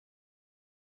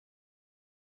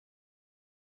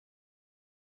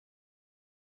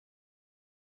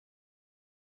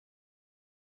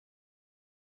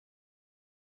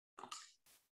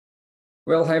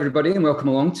Well, hi everybody, and welcome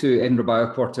along to Edinburgh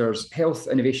BioQuarter's Health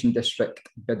Innovation District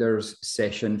Bidders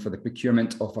session for the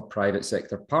procurement of a private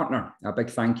sector partner. A big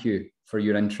thank you for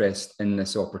your interest in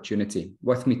this opportunity.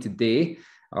 With me today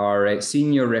are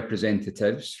senior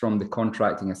representatives from the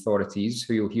contracting authorities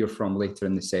who you'll hear from later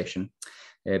in the session.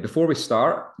 Before we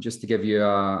start, just to give you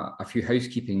a few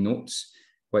housekeeping notes,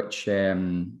 which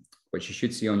you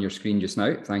should see on your screen just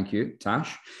now. Thank you,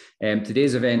 Tash.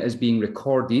 Today's event is being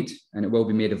recorded and it will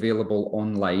be made available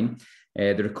online.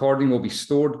 The recording will be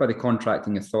stored by the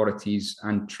contracting authorities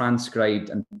and transcribed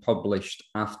and published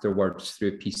afterwards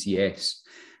through PCS.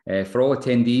 For all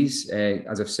attendees,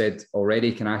 as I've said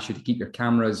already, can I ask you to keep your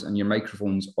cameras and your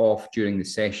microphones off during the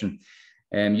session.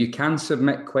 You can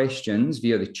submit questions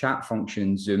via the chat function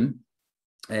in Zoom.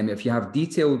 If you have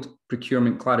detailed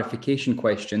procurement clarification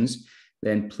questions,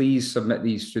 then please submit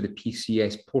these through the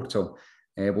PCS portal.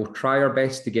 We'll try our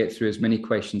best to get through as many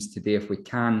questions today if we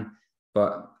can,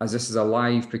 but as this is a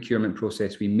live procurement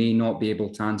process, we may not be able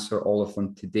to answer all of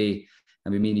them today,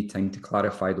 and we may need time to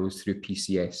clarify those through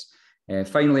PCS.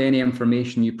 Finally, any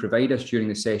information you provide us during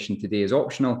the session today is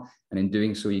optional, and in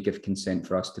doing so, you give consent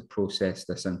for us to process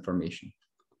this information.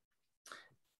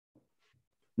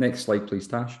 Next slide, please,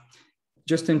 Tash.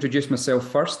 Just to introduce myself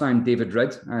first, I'm David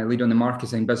Ridd. I lead on the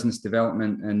marketing, business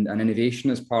development and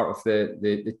innovation as part of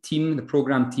the team, the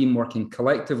programme team working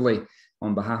collectively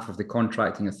on behalf of the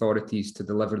contracting authorities to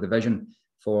deliver the vision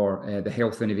for the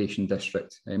Health Innovation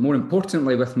District. More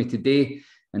importantly, with me today,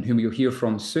 and whom you'll hear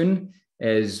from soon,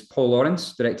 is Paul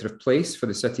Lawrence, Director of Place for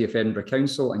the City of Edinburgh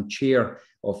Council and Chair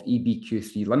of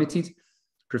EBQ3 Ltd.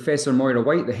 Professor Moira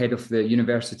White, the Head of the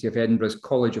University of Edinburgh's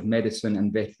College of Medicine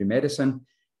and Veterinary Medicine.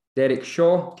 Derek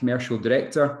Shaw, Commercial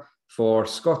Director for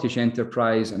Scottish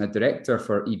Enterprise and a Director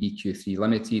for EBQ3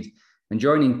 Ltd. And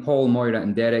joining Paul, Moira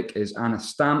and Derek is Anna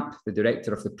Stamp, the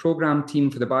Director of the Programme Team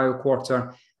for the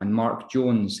BioQuarter, and Mark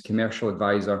Jones, Commercial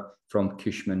Advisor from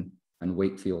Cushman and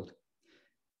Wakefield.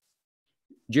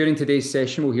 During today's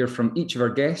session, we'll hear from each of our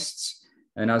guests,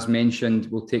 and as mentioned,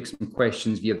 we'll take some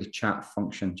questions via the chat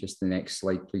function. Just the next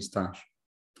slide, please, Tash.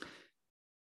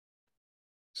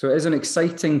 So it is an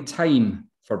exciting time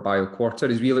for BioQuarter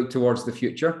as we look towards the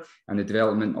future and the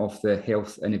development of the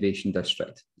Health Innovation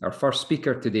District. Our first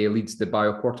speaker today leads the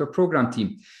BioQuarter programme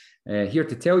team. Here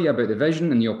to tell you about the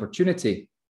vision and the opportunity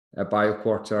at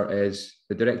BioQuarter is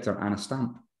the Director, Anna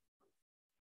Stamp.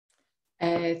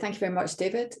 Thank you very much,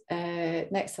 David.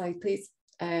 Next slide, please.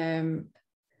 And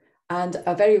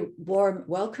a very warm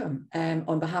welcome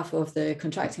on behalf of the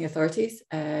contracting authorities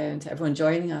to everyone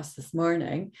joining us this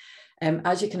morning.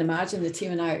 As you can imagine, the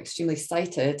team and I are extremely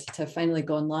excited to have finally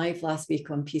gone live last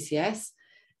week on PCS.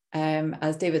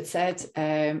 As David said,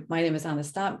 my name is Anna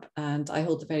Stamp and I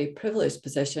hold the very privileged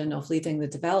position of leading the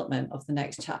development of the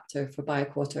next chapter for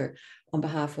BioQuarter on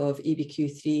behalf of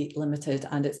EBQ3 Ltd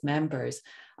and its members.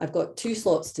 I've got two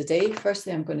slots today.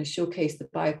 Firstly, I'm going to showcase the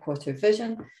BioQuarter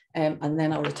vision and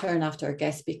then I'll return after our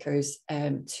guest speakers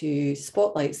to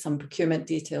spotlight some procurement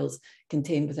details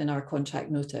contained within our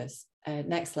contract notice.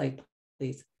 Next slide,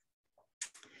 please.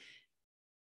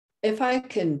 If I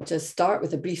can just start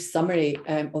with a brief summary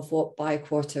of what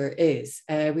BioQuarter is.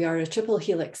 We are a triple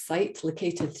helix site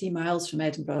located 3 miles from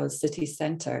Edinburgh's city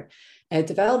centre.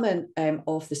 Development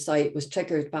of the site was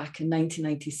triggered back in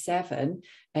 1997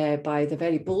 by the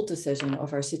very bold decision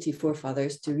of our city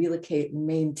forefathers to relocate the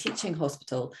main teaching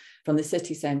hospital from the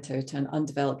city centre to an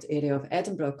undeveloped area of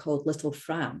Edinburgh called Little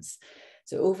France.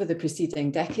 So over the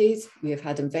preceding decades, we have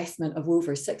had investment of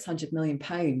over £600 million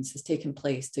has taken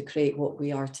place to create what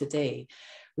we are today.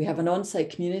 We have an on-site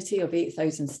community of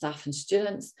 8,000 staff and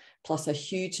students, plus a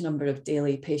huge number of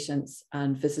daily patients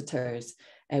and visitors.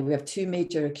 We have 2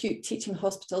 major acute teaching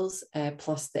hospitals,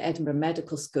 plus the Edinburgh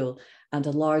Medical School and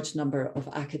a large number of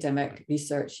academic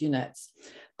research units.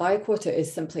 BioQuarter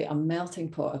is simply a melting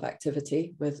pot of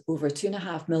activity with over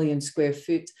 2.5 million square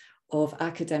foot of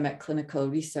academic, clinical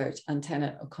research and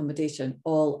tenant accommodation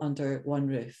all under one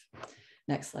roof.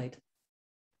 Next slide.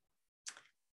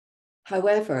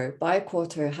 However,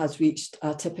 BioQuarter has reached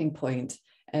a tipping point.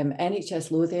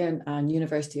 NHS Lothian and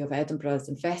University of Edinburgh's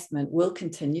investment will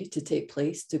continue to take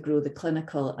place to grow the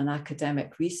clinical and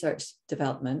academic research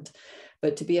development,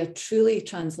 but to be a truly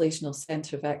translational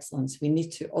centre of excellence, we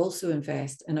need to also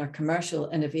invest in our commercial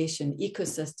innovation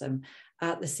ecosystem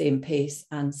at the same pace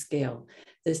and scale.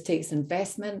 This takes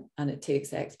investment and it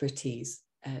takes expertise.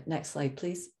 Next slide,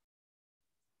 please.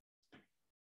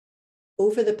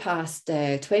 Over the past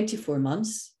 24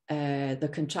 months, the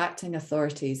contracting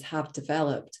authorities have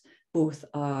developed both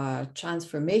a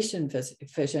transformation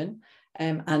vision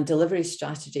and delivery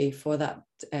strategy for that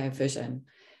vision.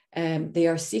 They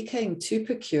are seeking to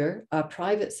procure a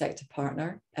private sector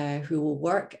partner who will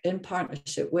work in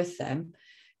partnership with them,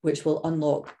 which will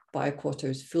unlock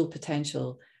BioQuarter's full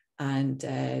potential and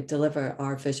deliver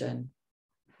our vision.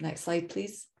 Next slide,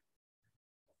 please.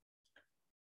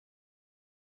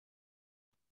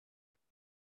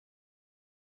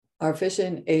 Our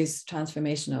vision is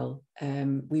transformational.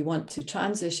 We want to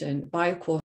transition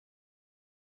BioQuarter .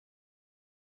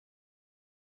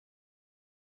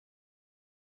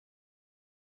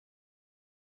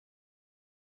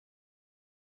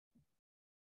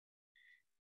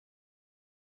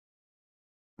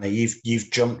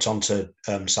 You've jumped onto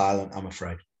silent, I'm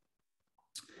afraid.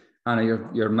 Anna,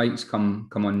 your mic's come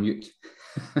on mute.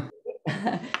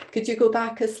 Could you go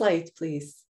back a slide,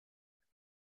 please?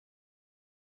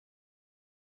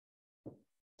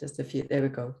 Just a few, there we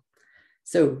go.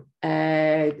 So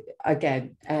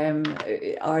again,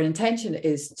 our intention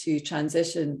is to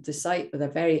transition the site with a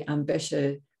very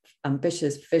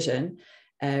ambitious vision.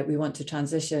 We want to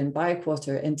transition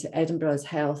BioQuarter into Edinburgh's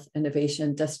Health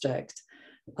Innovation District,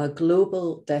 a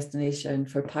global destination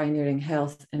for pioneering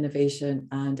health, innovation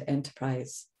and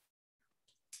enterprise.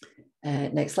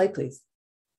 Next slide, please.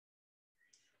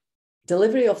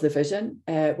 Delivery of the vision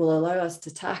will allow us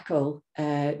to tackle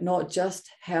not just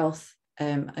health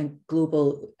and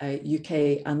global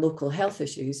UK and local health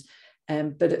issues,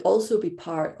 but it also be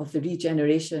part of the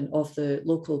regeneration of the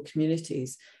local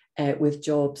communities with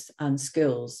jobs and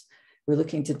skills. We're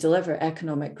looking to deliver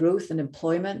economic growth and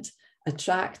employment,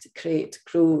 attract, create,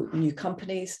 grow new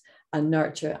companies, and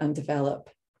nurture and develop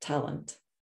talent.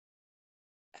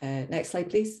 Next slide,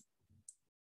 please.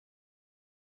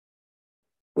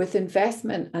 With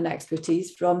investment and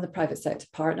expertise from the private sector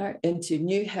partner into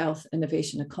new health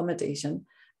innovation accommodation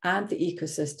and the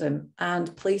ecosystem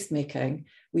and placemaking,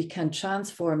 we can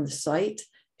transform the site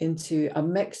into a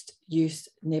mixed use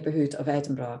neighbourhood of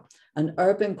Edinburgh, an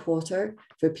urban quarter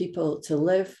for people to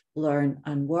live, learn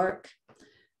and work,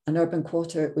 an urban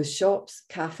quarter with shops,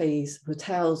 cafes,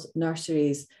 hotels,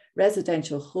 nurseries,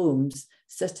 residential homes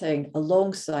sitting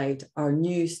alongside our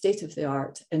new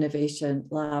state-of-the-art innovation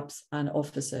labs and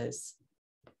offices.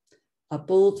 A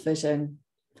bold vision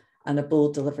and a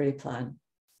bold delivery plan.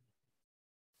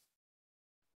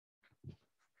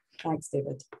 Thanks,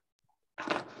 David.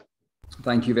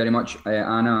 Thank you very much,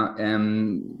 Anna.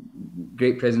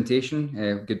 Great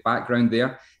presentation, good background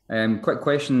there. Quick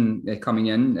question coming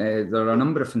in. There are a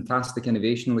number of fantastic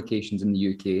innovation locations in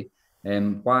the UK.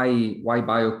 Why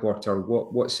BioQuarter?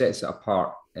 What sets it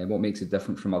apart? What makes it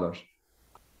different from others?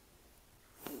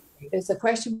 It's a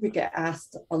question we get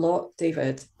asked a lot,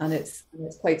 David, and it's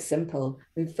quite simple.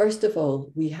 I mean, first of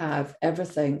all, we have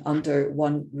everything under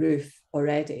one roof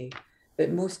already,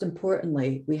 but most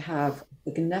importantly, we have a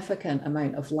significant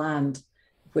amount of land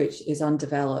which is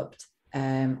undeveloped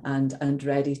and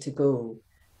ready to go.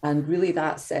 And really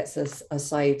that sets us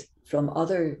aside from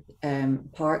other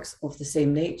parks of the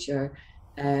same nature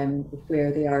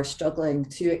where they are struggling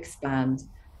to expand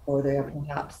or they are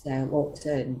perhaps locked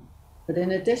in. But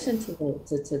in addition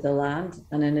to the land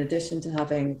and in addition to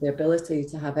having the ability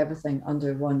to have everything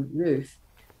under one roof,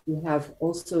 we have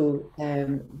also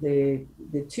the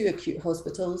two acute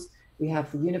hospitals, we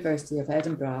have the University of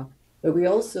Edinburgh, but we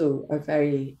also are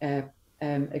very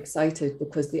excited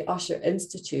because the Usher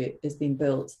Institute is being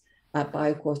built at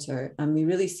BioQuarter, and we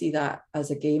really see that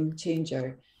as a game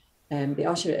changer. The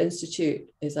Usher Institute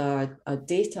is a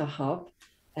data hub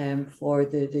for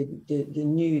the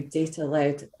new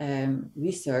data-led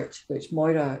research, which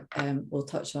Moira will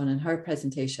touch on in her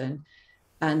presentation.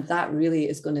 And that really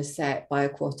is going to set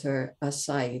BioQuarter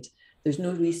aside. There's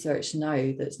no research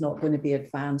now that's not going to be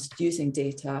advanced using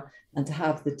data, and to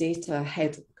have the data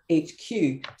head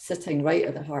HQ sitting right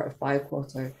at the heart of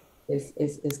BioQuarter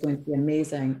is going to be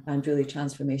amazing and really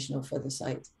transformational for the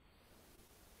site.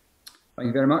 Thank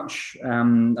you very much.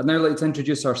 I'd now like to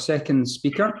introduce our second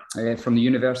speaker from the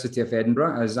University of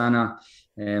Edinburgh, as Anna,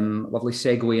 lovely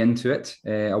segue into it.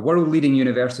 A world-leading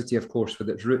university, of course, with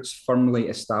its roots firmly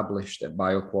established at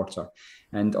BioQuarter,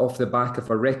 and off the back of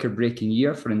a record-breaking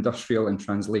year for industrial and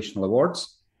translational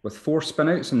awards, with 4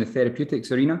 spin-outs in the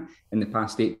therapeutics arena in the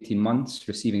past 18 months,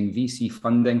 receiving VC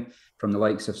funding from the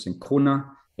likes of Syncona,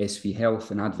 SV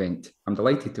Health and Advent. I'm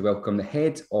delighted to welcome the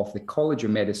head of the College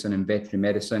of Medicine and Veterinary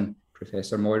Medicine,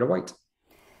 Professor Moira White.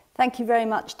 Thank you very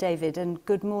much, David, and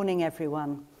good morning,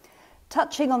 everyone.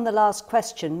 Touching on the last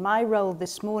question, my role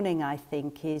this morning, I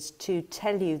think, is to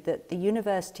tell you that the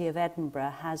University of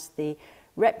Edinburgh has the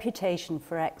reputation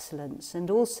for excellence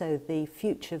and also the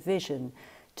future vision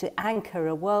to anchor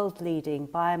a world-leading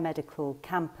biomedical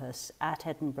campus at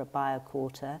Edinburgh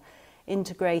BioQuarter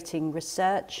integrating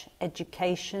research,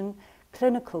 education,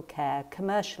 clinical care,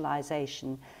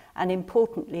 commercialisation, and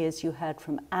importantly, as you heard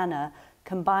from Anna,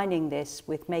 combining this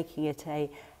with making it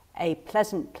a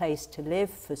pleasant place to live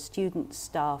for students,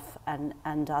 staff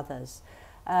and others.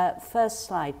 First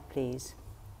slide, please.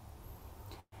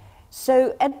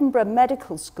 So Edinburgh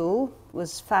Medical School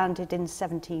was founded in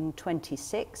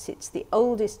 1726. It's the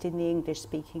oldest in the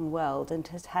English-speaking world and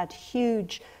has had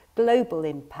huge global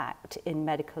impact in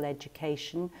medical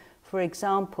education. For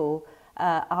example,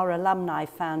 our alumni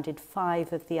founded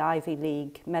 5 of the Ivy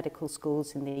League medical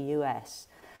schools in the US.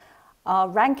 Our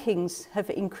rankings have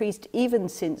increased even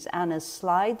since Anna's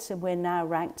slides, and we're now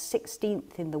ranked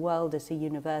 16th in the world as a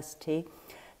university,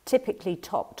 typically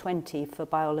top 20 for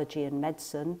biology and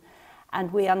medicine,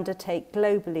 and we undertake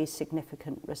globally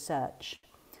significant research.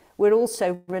 We're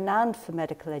also renowned for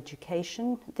medical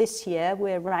education. This year,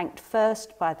 we're ranked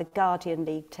first by the Guardian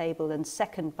League table and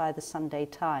second by the Sunday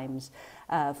Times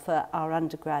for our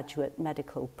undergraduate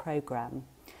medical programme.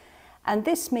 And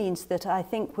this means that I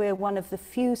think we're one of the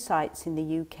few sites in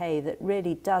the UK that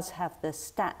really does have the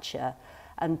stature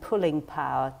and pulling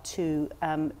power to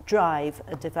drive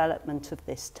a development of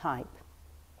this type.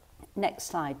 Next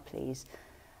slide, please.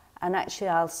 And actually,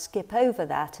 I'll skip over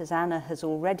that as Anna has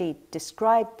already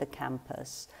described the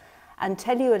campus and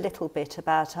tell you a little bit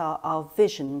about our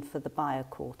vision for the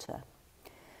BioQuarter.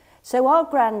 So our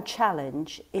grand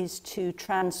challenge is to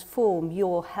transform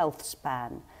your health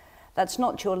span. That's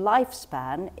not your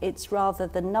lifespan, it's rather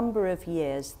the number of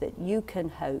years that you can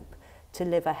hope to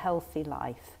live a healthy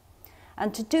life.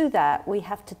 And to do that, we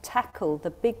have to tackle the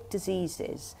big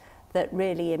diseases that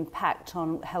really impact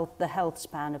on the health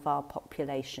span of our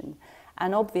population.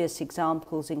 And obvious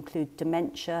examples include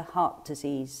dementia, heart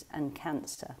disease, and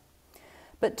cancer.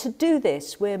 But to do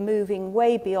this, we're moving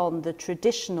way beyond the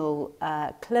traditional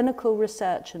clinical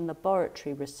research and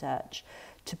laboratory research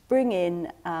to bring in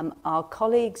our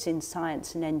colleagues in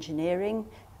science and engineering,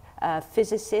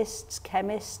 physicists,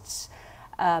 chemists,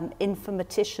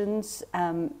 informaticians,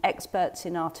 experts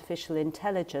in artificial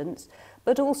intelligence,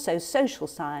 but also social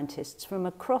scientists from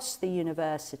across the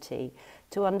university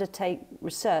to undertake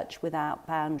research without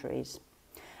boundaries.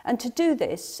 And to do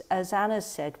this, as Anna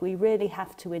said, we really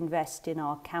have to invest in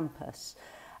our campus,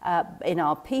 in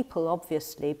our people,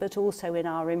 obviously, but also in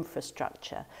our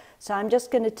infrastructure. So I'm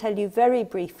just going to tell you very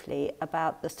briefly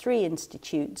about the 3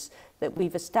 institutes that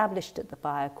we've established at the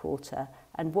BioQuarter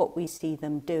and what we see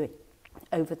them doing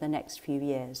over the next few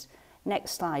years.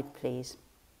 Next slide, please.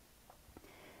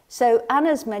 So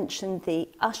Anna's mentioned the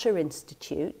Usher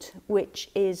Institute, which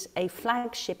is a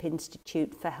flagship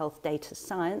institute for health data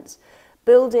science,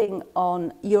 building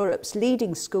on Europe's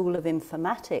leading school of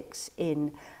informatics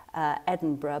in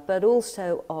Edinburgh, but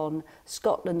also on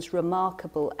Scotland's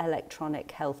remarkable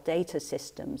electronic health data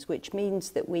systems, which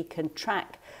means that we can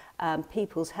track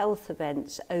people's health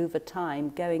events over time,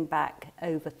 going back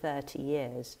over 30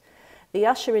 years. The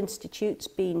Usher Institute's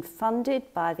been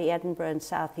funded by the Edinburgh and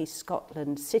South East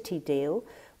Scotland City Deal,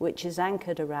 which is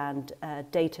anchored around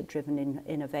data-driven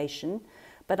innovation.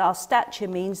 But our stature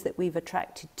means that we've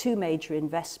attracted 2 major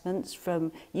investments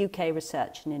from UK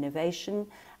Research and Innovation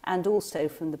and also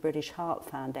from the British Heart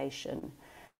Foundation.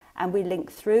 And we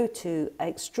link through to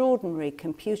extraordinary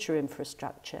computer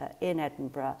infrastructure in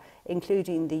Edinburgh,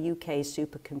 including the UK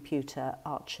supercomputer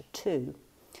Archer 2.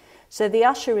 So the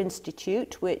Usher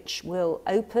Institute, which will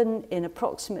open in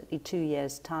approximately 2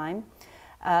 years' time,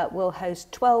 will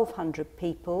host 1,200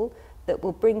 people that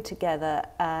will bring together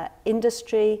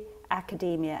industry,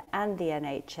 academia and the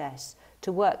NHS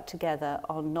to work together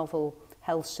on novel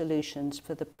health solutions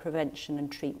for the prevention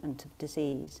and treatment of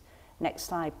disease. Next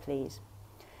slide, please.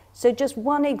 So just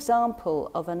one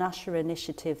example of an Usher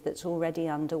initiative that's already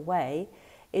underway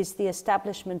is the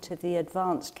establishment of the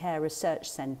Advanced Care Research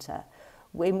Centre,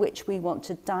 in which we want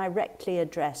to directly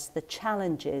address the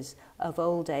challenges of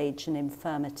old age and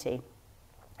infirmity.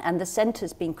 And the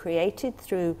centre's been created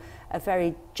through a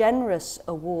very generous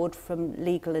award from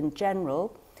Legal and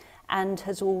General and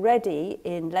has already,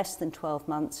 in less than 12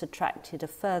 months, attracted a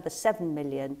further 7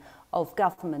 million of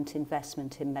government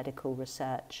investment in medical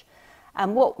research.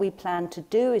 And what we plan to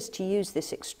do is to use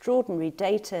this extraordinary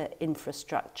data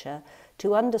infrastructure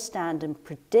to understand and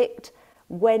predict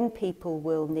when people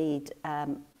will need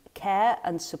care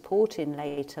and support in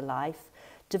later life,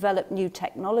 develop new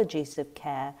technologies of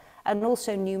care, and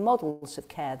also new models of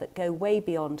care that go way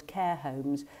beyond care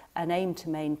homes and aim to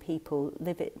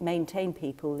maintain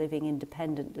people living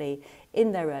independently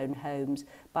in their own homes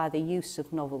by the use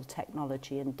of novel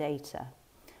technology and data.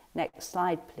 Next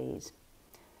slide, please.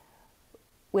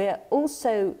 We're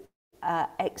also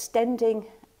extending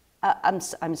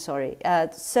I'm sorry.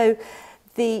 So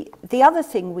the other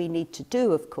thing we need to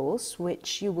do, of course,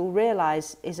 which you will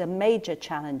realise is a major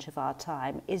challenge of our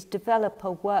time, is develop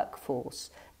a workforce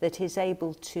that is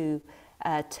able to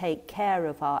take care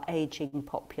of our ageing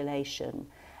population.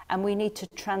 And we need to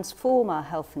transform our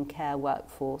health and care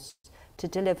workforce to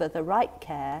deliver the right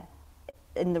care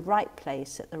in the right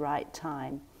place at the right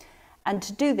time. And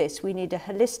to do this, we need a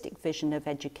holistic vision of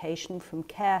education from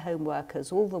care home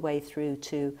workers all the way through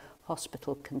to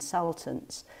hospital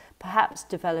consultants, perhaps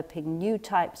developing new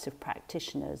types of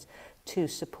practitioners to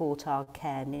support our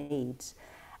care needs.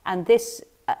 And this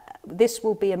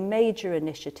will be a major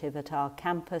initiative at our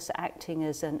campus, acting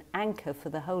as an anchor for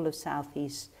the whole of South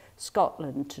East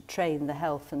Scotland to train the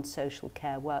health and social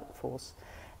care workforce.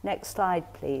 Next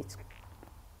slide, please.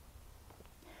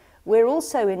 We're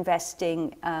also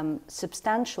investing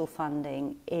substantial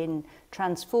funding in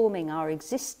transforming our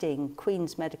existing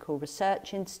Queen's Medical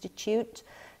Research Institute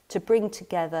to bring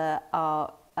together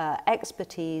our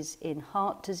expertise in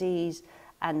heart disease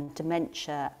and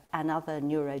dementia and other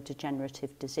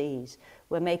neurodegenerative disease.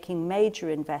 We're making major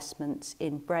investments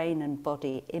in brain and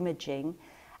body imaging,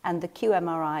 and the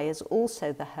QMRI is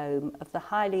also the home of the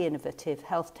highly innovative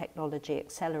Health Technology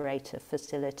Accelerator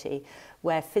facility,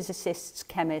 where physicists,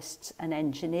 chemists and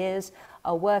engineers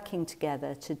are working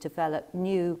together to develop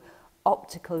new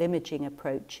optical imaging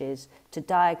approaches to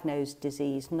diagnose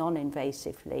disease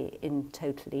non-invasively in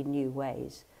totally new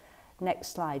ways.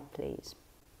 Next slide, please.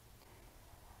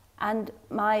 And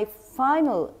my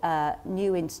final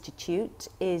new institute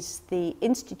is the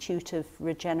Institute of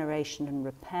Regeneration and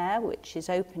Repair, which is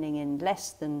opening in less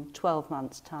than 12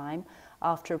 months' time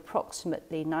after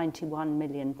approximately £91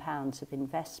 million of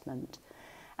investment.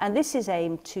 And this is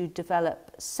aimed to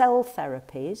develop cell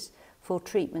therapies for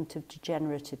treatment of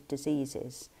degenerative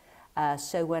diseases.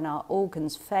 So when our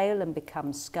organs fail and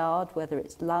become scarred, whether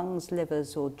it's lungs,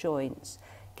 livers or joints,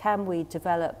 can we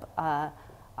develop our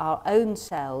own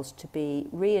cells to be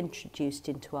reintroduced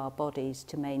into our bodies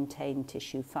to maintain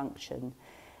tissue function?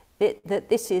 That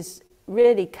this is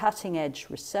really cutting-edge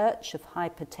research of high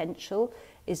potential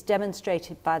is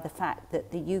demonstrated by the fact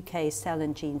that the UK Cell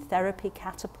and Gene Therapy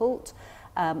Catapult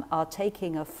are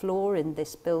taking a floor in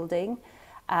this building,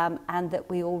 and that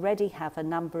we already have a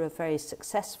number of very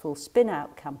successful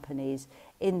spin-out companies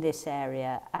in this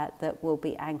area that will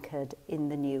be anchored in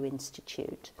the new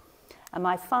institute. And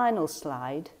my final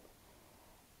slide,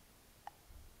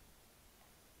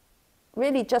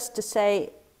 really just to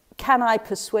say, can I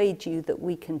persuade you that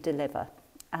we can deliver?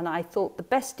 And I thought the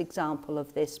best example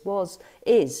of this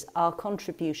is our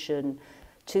contribution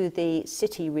to the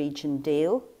City Region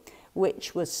deal,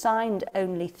 which was signed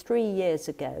only 3 years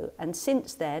ago. And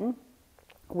since then,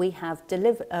 we have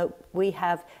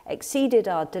exceeded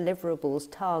our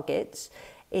deliverables targets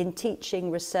in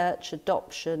teaching, research,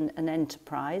 adoption and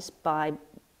enterprise by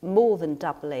more than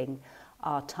doubling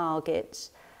our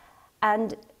targets.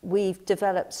 And we've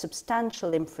developed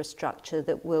substantial infrastructure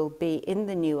that will be in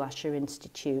the new Usher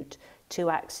Institute to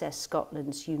access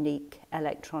Scotland's unique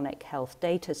electronic health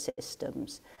data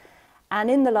systems.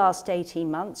 And in the last 18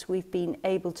 months, we've been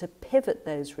able to pivot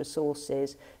those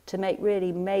resources to make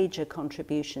really major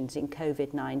contributions in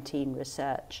COVID-19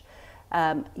 research.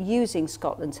 Using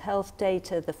Scotland's health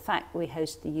data, the fact we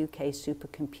host the UK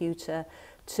supercomputer,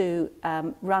 to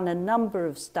run a number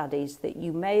of studies that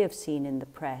you may have seen in the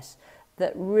press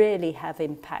that really have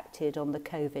impacted on the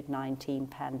COVID-19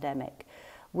 pandemic.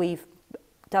 We've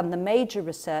done the major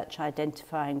research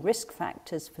identifying risk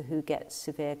factors for who gets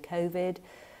severe COVID.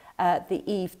 The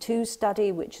EVE2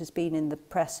 study, which has been in the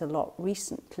press a lot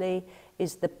recently,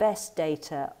 is the best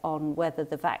data on whether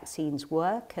the vaccines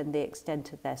work and the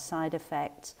extent of their side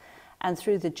effects. And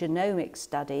through the genomic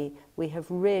study, we have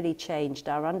really changed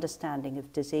our understanding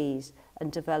of disease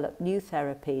and developed new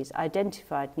therapies,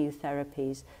 identified new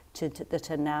therapies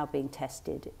that are now being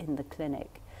tested in the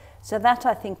clinic. So that,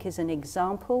 I think, is an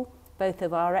example both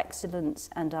of our excellence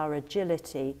and our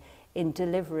agility in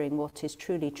delivering what is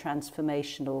truly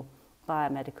transformational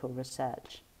biomedical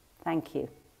research. Thank you.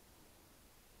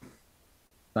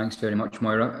 Thanks very much,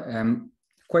 Moira.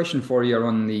 Question for you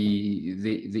on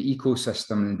the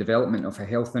ecosystem and development of a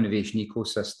health innovation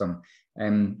ecosystem.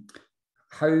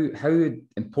 How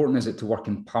important is it to work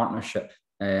in partnership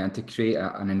and to create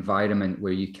an environment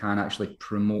where you can actually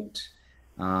promote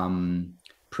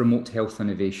health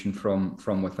innovation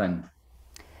from within?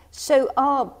 So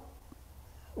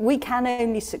we can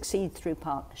only succeed through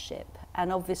partnership,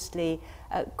 and obviously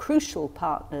crucial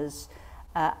partners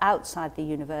outside the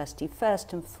university,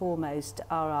 first and foremost,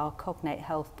 are our Cognate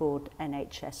Health Board,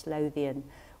 NHS Lothian,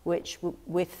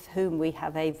 with whom we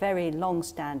have a very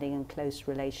long-standing and close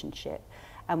relationship.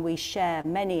 And we share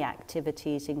many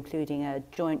activities, including a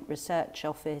joint research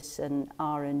office and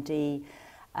R&D,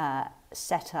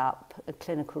 set up a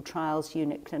clinical trials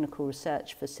unit, clinical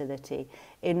research facility,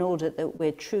 in order that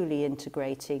we're truly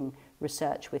integrating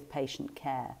research with patient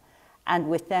care. And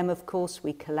with them, of course,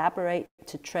 we collaborate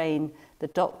to train the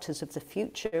doctors of the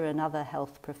future and other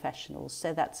health professionals.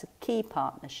 So that's a key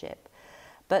partnership.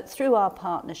 But through our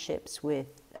partnerships with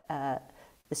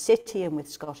the city and with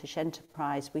Scottish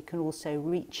Enterprise, we can also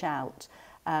reach out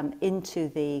into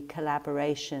the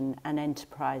collaboration and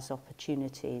enterprise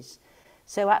opportunities.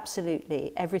 So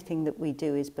absolutely, everything that we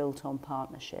do is built on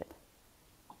partnership.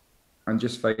 And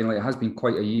just finally, it has been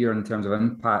quite a year in terms of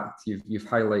impact. You've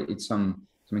highlighted some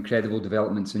incredible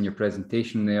developments in your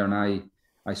presentation there, and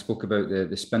I spoke about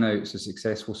the spin-outs, the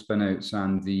successful spin-outs,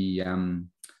 and the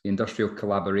industrial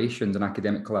collaborations and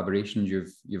academic collaborations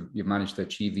you've managed to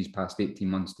achieve these past 18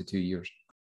 months to 2 years.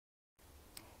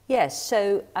 Yes,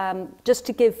 so just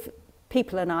to give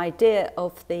people an idea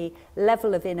of the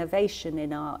level of innovation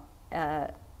in our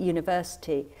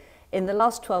university, in the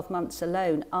last 12 months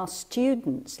alone, our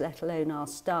students, let alone our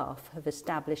staff, have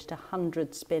established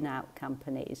 100 spin-out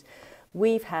companies.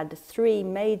 We've had 3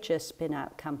 major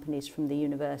spin-out companies from the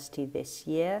university this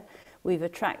year. We've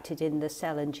attracted in the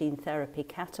cell and gene therapy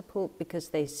catapult because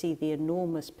they see the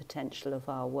enormous potential of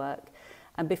our work.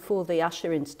 And before the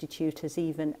Usher Institute has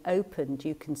even opened,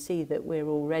 you can see that we're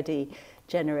already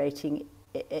generating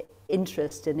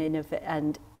interest and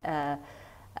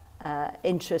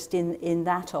interest in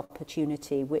that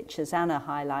opportunity, which, as Anna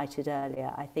highlighted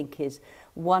earlier, I think is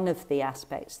one of the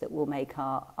aspects that will make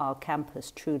our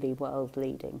campus truly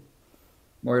world-leading.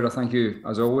 Moira, thank you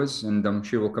as always, and I'm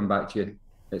sure we'll come back to you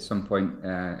at some point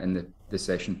in the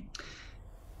session.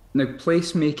 Now,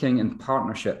 placemaking and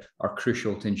partnership are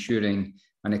crucial to ensuring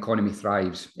an economy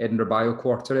thrives. Edinburgh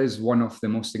BioQuarter is one of the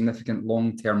most significant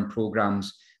long-term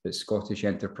programmes that Scottish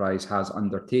Enterprise has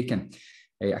undertaken.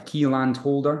 A key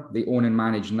landholder, they own and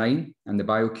manage 9 and the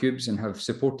BioCubes, and have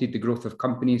supported the growth of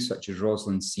companies such as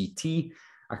Roslin CT,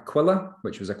 Aquila,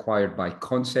 which was acquired by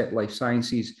Concept Life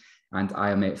Sciences, and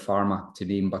Iomet Pharma, to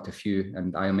name but a few,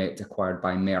 and Iomet acquired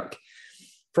by Merck.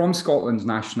 From Scotland's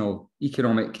National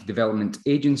Economic Development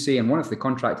Agency and one of the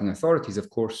contracting authorities, of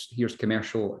course, here's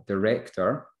Commercial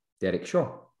Director Derek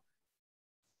Shaw.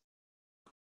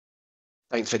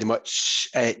 Thanks very much,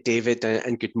 David,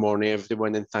 and good morning,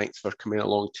 everyone, and thanks for coming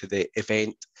along to the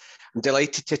event. I'm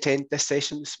delighted to attend this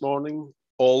session this morning.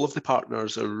 All of the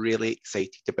partners are really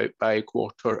excited about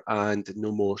BioQuarter, and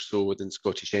no more so than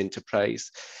Scottish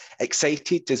Enterprise.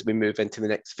 Excited as we move into the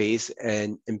next phase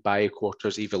in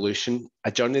BioQuarter's evolution,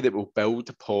 a journey that will build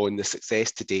upon the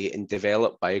success today and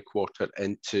develop BioQuarter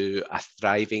into a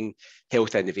thriving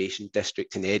health innovation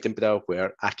district in Edinburgh,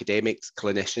 where academics,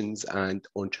 clinicians and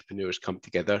entrepreneurs come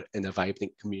together in a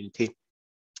vibrant community.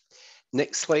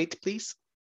 Next slide, please.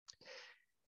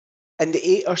 In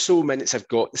the 8 or so minutes I've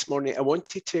got this morning, I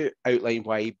wanted to outline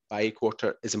why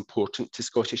BioQuarter is important to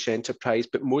Scottish Enterprise,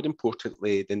 but more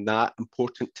importantly than that,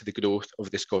 important to the growth of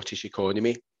the Scottish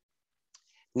economy.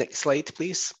 Next slide,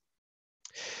 please.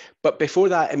 But before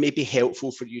that, it may be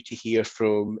helpful for you to hear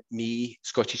from me,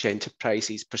 Scottish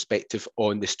Enterprise's perspective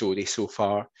on the story so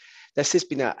far. This has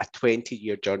been a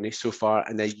 20-year journey so far,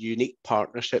 and a unique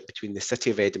partnership between the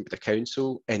City of Edinburgh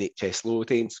Council, NHS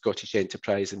Lothian, Scottish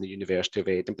Enterprise and the University of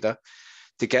Edinburgh.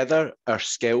 Together, our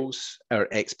skills, our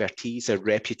expertise, our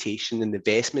reputation and the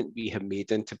investment we have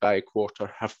made into BioQuarter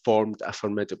have formed a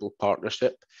formidable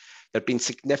partnership. There have been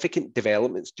significant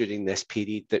developments during this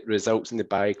period that results in the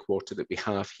BioQuarter that we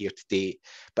have here today,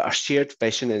 but our shared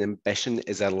vision and ambition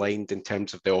is aligned in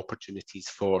terms of the opportunities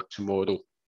for tomorrow.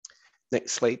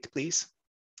 Next slide, please.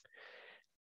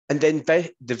 And then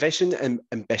the vision and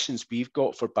ambitions we've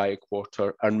got for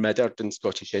BioQuarter are mirrored in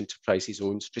Scottish Enterprise's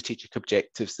own strategic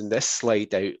objectives, and this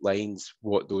slide outlines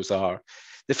what those are.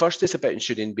 The first is about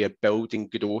ensuring we are building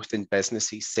growth in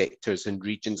businesses, sectors and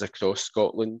regions across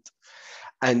Scotland,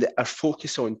 and our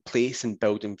focus on place and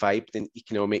building vibrant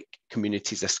economic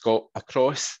communities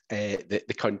across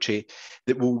the country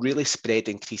that will really spread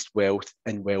increased wealth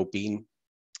and well-being.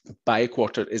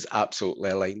 BioQuarter is absolutely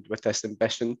aligned with this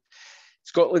ambition.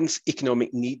 Scotland's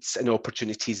economic needs and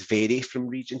opportunities vary from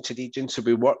region to region, so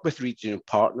we work with regional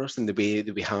partners in the way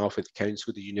that we have with the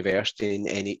Council, the University and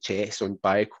NHS on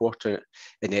BioQuarter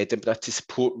in Edinburgh to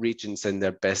support regions and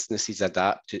their businesses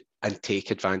adapt and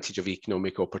take advantage of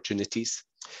economic opportunities.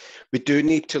 We do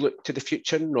need to look to the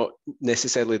future, not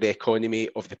necessarily the economy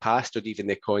of the past or even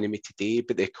the economy today,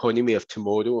 but the economy of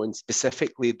tomorrow, and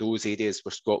specifically those areas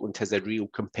where Scotland has a real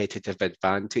competitive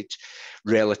advantage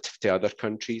relative to other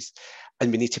countries.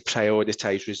 And we need to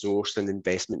prioritise resource and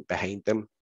investment behind them.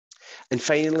 And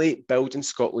finally, building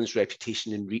Scotland's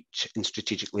reputation and reach in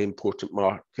strategically important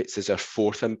markets is our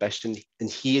fourth ambition. And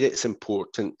here it's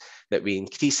important that we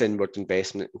increase inward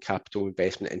investment and capital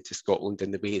investment into Scotland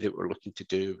in the way that we're looking to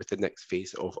do with the next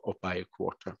phase of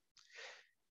BioQuarter.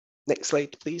 Next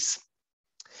slide, please.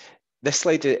 This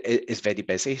slide is very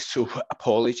busy, so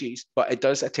apologies, but it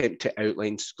does attempt to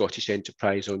outline Scottish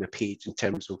enterprise on a page in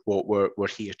terms of what we're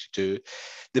here to do.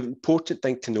 The important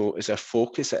thing to note is our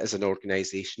focus as an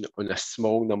organisation on a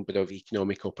small number of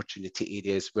economic opportunity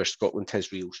areas where Scotland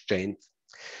has real strength.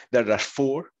 There are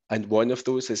 4, and one of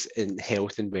those is in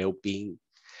health and well-being.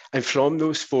 And from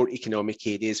those 4 economic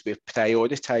areas, we've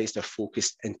prioritised our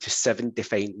focus into 7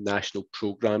 defined national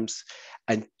programmes,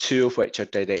 and 2 of which are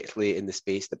directly in the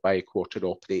space that BioQuarter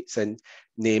operates in,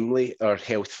 namely our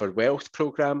Health for Wealth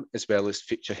programme, as well as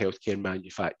future healthcare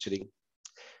manufacturing.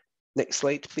 Next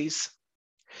slide, please.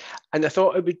 And I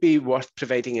thought it would be worth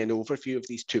providing an overview of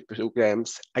these 2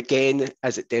 programmes, again,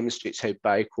 as it demonstrates how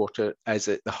BioQuarter is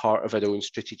at the heart of our own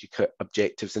strategic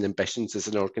objectives and ambitions as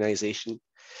an organisation.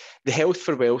 The Health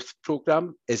for Wealth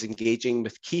programme is engaging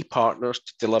with key partners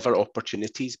to deliver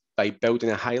opportunities by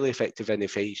building a highly effective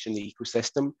innovation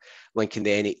ecosystem, linking the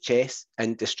NHS,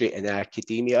 industry and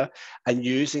academia, and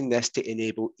using this to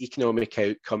enable economic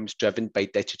outcomes driven by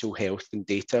digital health and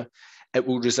data. It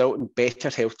will result in better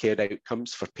healthcare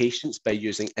outcomes for patients by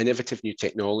using innovative new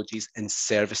technologies and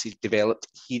services developed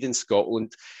here in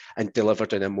Scotland and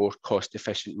delivered in a more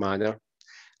cost-efficient manner.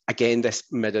 Again, this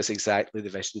mirrors exactly the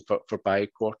vision for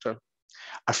BioQuarter.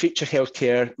 Our future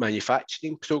healthcare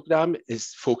manufacturing programme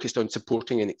is focused on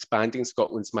supporting and expanding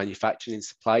Scotland's manufacturing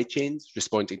supply chains,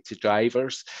 responding to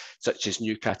drivers such as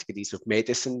new categories of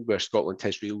medicine, where Scotland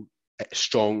has real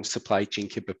strong supply chain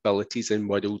capabilities and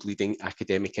world-leading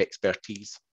academic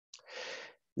expertise.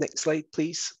 Next slide,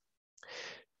 please.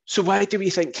 So why do we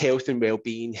think health and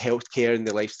well-being, healthcare and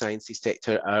the life sciences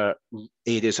sector are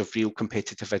areas of real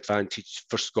competitive advantage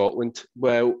for Scotland?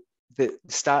 Well, the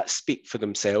stats speak for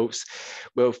themselves.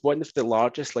 We have one of the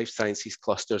largest life sciences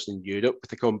clusters in Europe,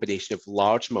 with a combination of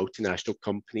large multinational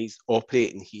companies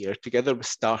operating here, together with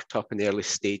startup and early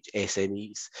stage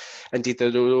SMEs. Indeed, there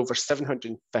are over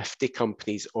 750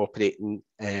 companies operating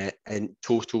in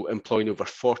total, employing over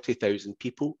 40,000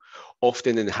 people,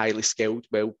 often in highly skilled,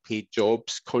 well-paid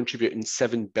jobs, contributing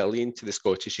 7 billion to the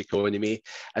Scottish economy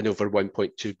and over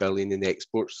 1.2 billion in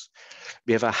exports.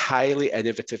 We have a highly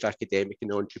innovative academic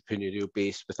and entrepreneurial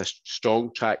base with a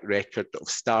strong track record of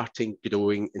starting,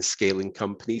 growing and scaling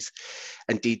companies.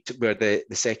 Indeed, we're the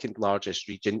second largest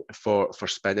region for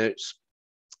spin-outs.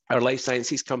 Our life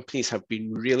sciences companies have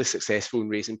been really successful in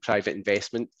raising private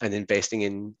investment and investing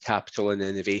in capital and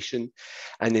innovation.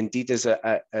 And indeed, as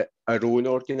our own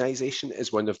organisation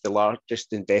is one of the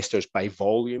largest investors by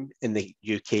volume in the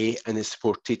UK and has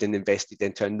supported and invested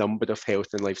into a number of health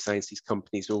and life sciences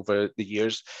companies over the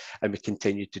years, and we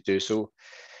continue to do so.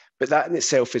 But that in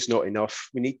itself is not enough.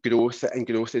 We need growth, and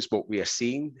growth is what we are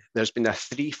seeing. There's been a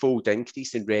 3-fold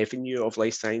increase in revenue of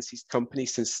life sciences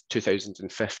companies since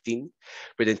 2015.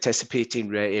 We're anticipating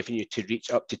revenue to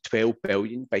reach up to 12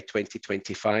 billion by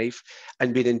 2025.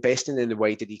 And we're investing in the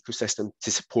wider ecosystem to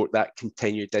support that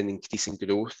continued and increasing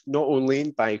growth, not only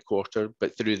in BioQuarter,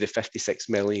 but through the 56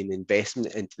 million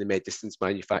investment into the Medicines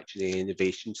Manufacturing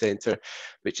Innovation Centre,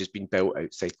 which has been built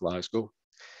outside Glasgow.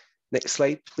 Next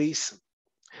slide, please.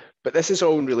 But this is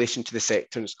all in relation to the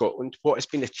sector in Scotland. What has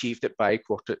been achieved at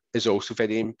BioQuarter is also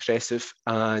very impressive,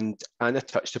 and Anna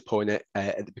touched upon it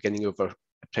at the beginning of our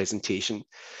presentation.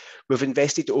 We've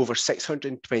invested over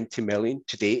 620 million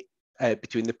to date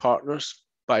between the partners.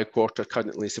 BioQuarter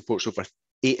currently supports over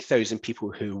 8,000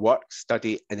 people who work,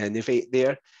 study and innovate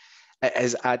there. It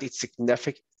has added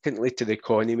significantly to the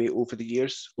economy over the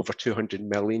years, over 200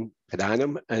 million per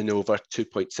annum and over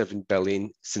 2.7 billion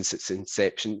since its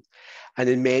inception. And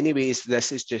in many ways,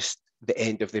 this is just the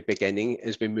end of the beginning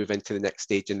as we move into the next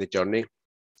stage in the journey.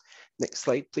 Next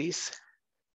slide, please.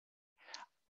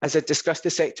 As I discussed,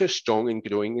 the sector is strong and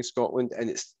growing in Scotland,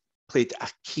 and it's played a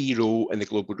key role in the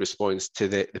global response to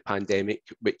the pandemic,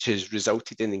 which has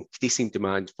resulted in increasing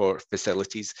demand for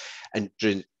facilities and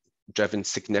driven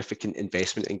significant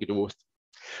investment and growth.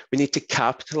 We need to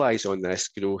capitalise on this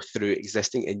growth through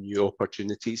existing and new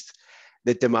opportunities.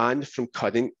 The demand from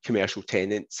current commercial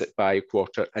tenants at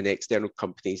BioQuarter and external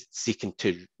companies seeking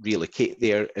to relocate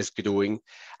there is growing,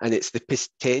 and it's the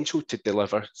potential to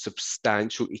deliver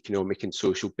substantial economic and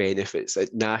social benefits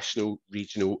at national,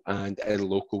 regional, and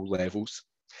local levels.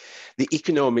 The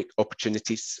economic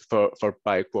opportunities for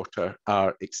BioQuarter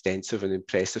are extensive and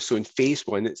impressive. So in phase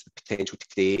one, it's the potential to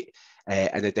create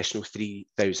an additional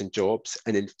 3,000 jobs.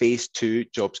 And in phase two,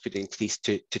 jobs could increase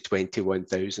to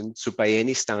 21,000. So by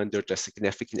any standard, a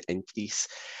significant increase.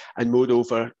 And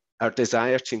moreover, our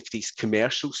desire to increase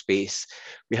commercial space,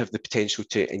 we have the potential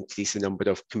to increase the number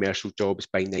of commercial jobs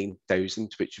by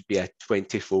 9,000, which would be a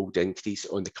 20-fold increase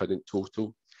on the current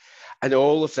total. And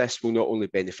all of this will not only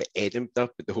benefit Edinburgh,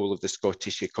 but the whole of the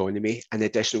Scottish economy, an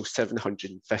additional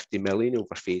 750 million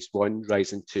over phase one,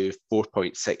 rising to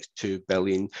 4.62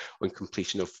 billion on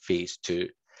completion of phase two.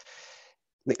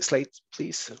 Next slide,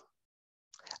 please.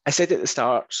 I said at the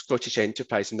start, Scottish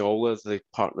Enterprise and all of the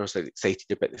partners are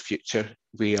excited about the future.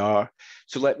 We are.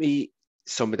 So let me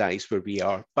summarise where we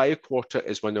are. BioQuarter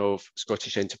is one of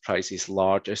Scottish Enterprise's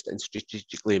largest and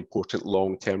strategically important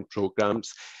long-term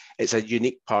programmes. It's a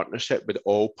unique partnership with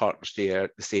all partners share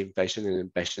the same vision and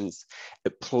ambitions.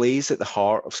 It plays at the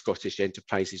heart of Scottish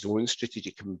Enterprise's own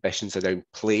strategic ambitions around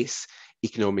place,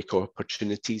 economic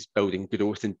opportunities, building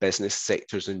growth in business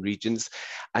sectors and regions,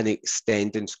 and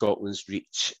extending Scotland's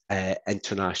reach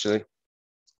internationally.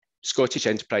 Scottish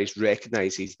Enterprise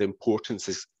recognises the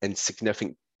importance and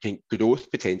significant growth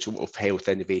potential of health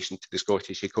innovation to the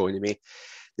Scottish economy.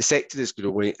 The sector is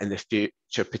growing and the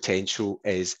future potential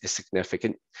is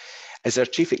significant. As our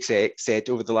chief exec said,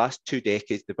 over the last 2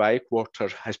 decades, the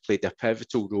BioQuarter has played a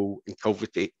pivotal role in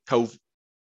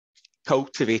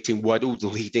cultivating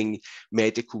world-leading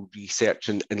medical research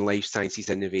and life sciences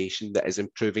innovation that is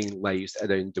improving lives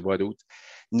around the world.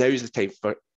 Now is the time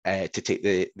to take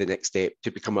the next step to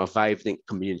become a vibrant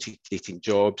community, creating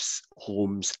jobs,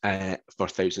 homes for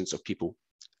thousands of people.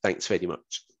 Thanks very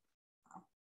much.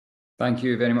 Thank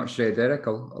you very much, Derek.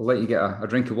 I'll let you get a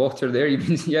drink of water there.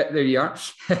 Yeah, there you are.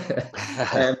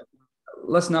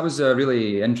 Listen, that was a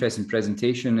really interesting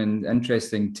presentation and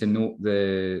interesting to note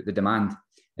the demand,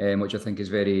 which I think is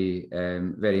very,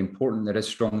 very important. There is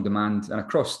strong demand and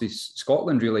across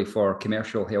Scotland really for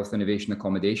commercial health innovation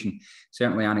accommodation.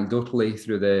 Certainly anecdotally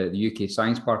through the UK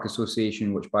Science Park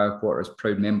Association, which BioQuarter is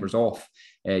proud members of,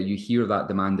 you hear that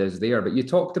demand is there. But you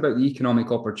talked about the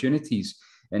economic opportunities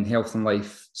in health and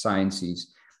life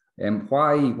sciences.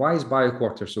 Why is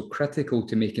BioQuarter so critical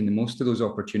to making the most of those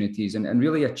opportunities and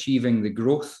really achieving the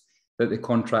growth that the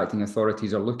contracting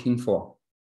authorities are looking for?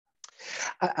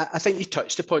 I think you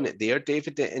touched upon it there,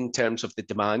 David, in terms of the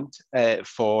demand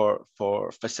for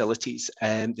facilities.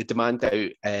 The demand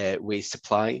outweighs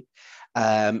supply,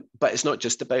 but it's not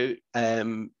just about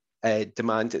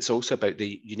demand, it's also about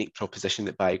the unique proposition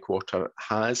that BioQuarter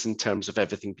has in terms of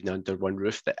everything being under one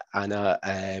roof that Anna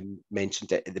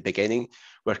mentioned it at the beginning,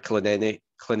 where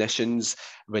clinicians,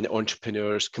 when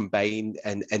entrepreneurs combine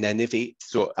and innovate,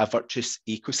 so a virtuous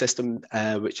ecosystem,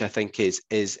 which I think is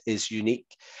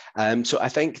unique. So I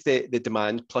think the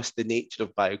demand plus the nature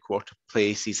of BioQuarter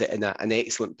places it in an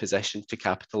excellent position to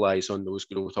capitalise on those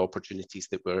growth opportunities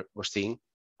that we're seeing.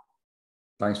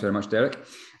 Thanks very much, Derek.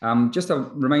 Just a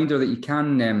reminder that you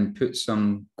can put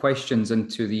some questions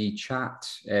into the chat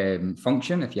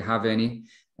function if you have any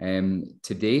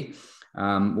today.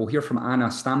 We'll hear from Anna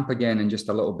Stamp again in just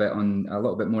a little bit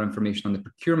more information on the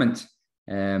procurement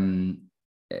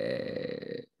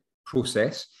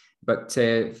process. But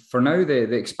for now,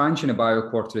 the expansion of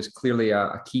BioQuarter is clearly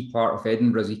a key part of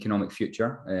Edinburgh's economic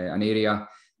future, an area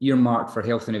earmarked for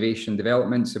health innovation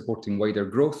development, supporting wider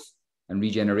growth and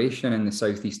regeneration in the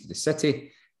southeast of the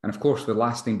city, and of course with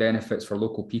lasting benefits for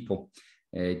local people,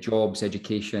 jobs,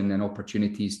 education and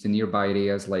opportunities to nearby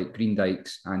areas like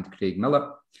Greendykes and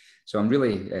Craigmillar. So I'm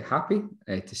really happy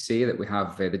to say that we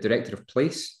have the Director of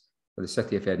Place for the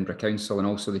City of Edinburgh Council and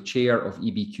also the Chair of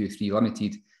EBQ3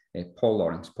 Ltd, Paul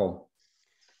Lawrence. Paul.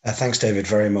 Thanks, David,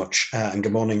 very much. And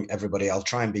good morning, everybody. I'll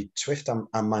try and be swift.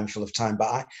 I'm mindful of time,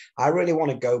 but I really want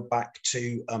to go back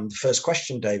to the first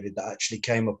question, David, that actually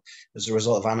came up as a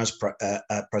result of Anna's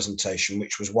presentation,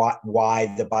 which was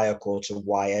why the BioQuarter,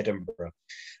 why Edinburgh?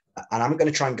 And I'm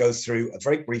going to try and go through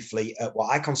very briefly what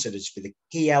I consider to be the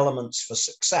key elements for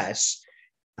success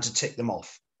and to tick them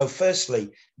off. So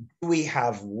firstly, do we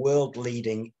have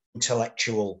world-leading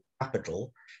intellectual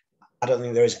capital? I don't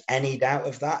think there is any doubt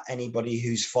of that. Anybody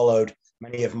who's followed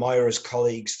many of Moira's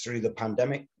colleagues through the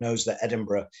pandemic knows that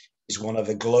Edinburgh is one of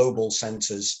the global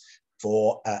centres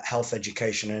for health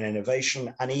education and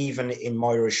innovation. And even in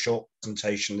Moira's short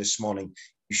presentation this morning,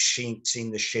 you've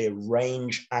seen the sheer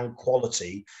range and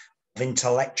quality of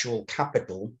intellectual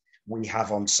capital we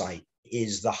have on site. It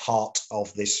is the heart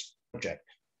of this project.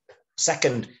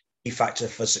 Second key factor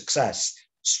for success,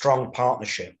 strong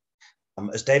partnership.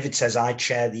 As David says, I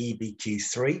chair the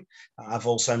EBQ3. I've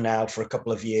also now for a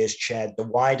couple of years chaired the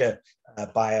wider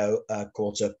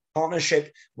BioQuarter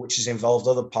partnership, which has involved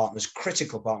other partners,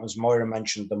 critical partners. Moira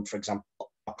mentioned them, for example,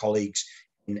 our colleagues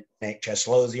in NHS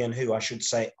Lothian, who I should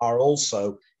say are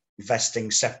also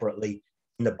investing separately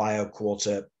in the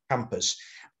BioQuarter campus.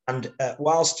 And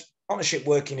whilst partnership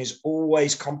working is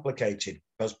always complicated,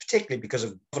 particularly because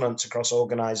of governance across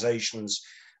organisations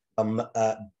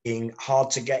being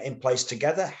hard to get in place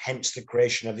together, hence the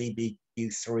creation of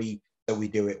EBQ3, so we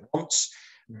do it once.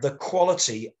 The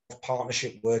quality of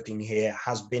partnership working here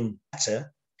has been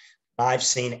better than I've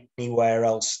seen anywhere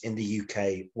else in the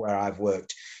UK where I've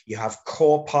worked. You have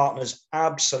core partners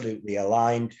absolutely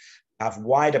aligned, have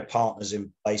wider partners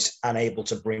in place and able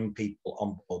to bring people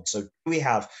on board. So we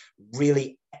have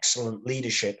really excellent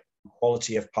leadership,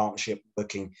 quality of partnership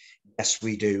working. Yes,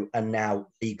 we do. And now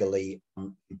legally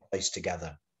in place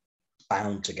together,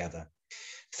 bound together.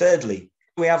 Thirdly,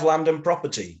 we have land and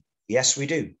property. Yes, we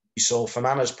do. You saw from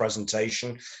Anna's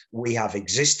presentation, we have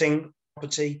existing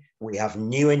property, we have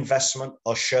new investment,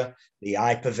 Usher, the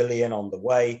iPavilion on the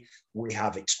way, we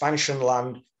have expansion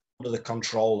land under the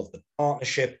control of the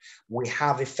partnership, we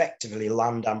have effectively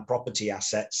land and property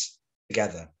assets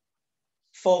together.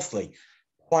 Fourthly,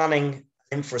 planning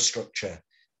infrastructure.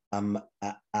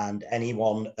 And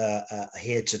anyone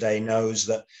here today knows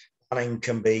that planning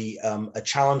can be a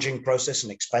challenging process,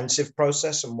 an expensive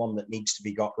process, and one that needs to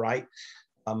be got right.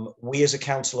 We as a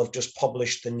council have just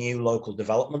published the new local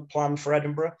development plan for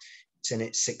Edinburgh. It's in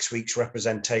its 6 weeks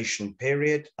representation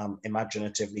period,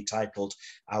 imaginatively titled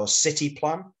Our City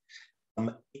Plan.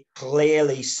 It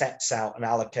clearly sets out and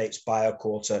allocates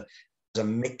BioQuarter as a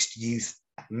mixed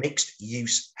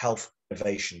use health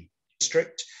innovation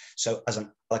district. So as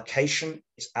an allocation,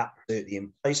 it's absolutely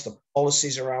in place. The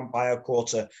policies around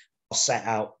BioQuarter are set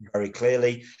out very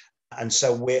clearly. And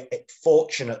so we're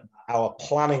fortunate that our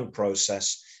planning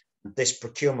process, this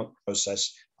procurement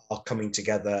process, are coming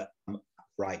together at the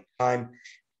right time.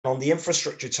 On the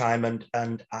infrastructure time,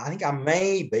 and I think I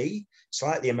may be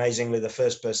slightly amazingly the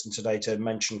first person today to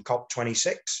mention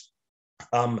COP26.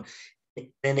 An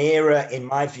era, in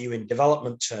my view, in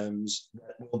development terms,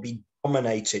 that will be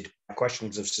dominated by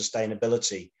questions of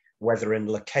sustainability, whether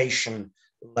in location,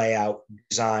 layout,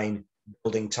 design,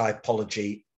 building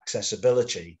typology,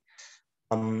 accessibility.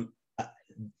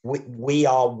 We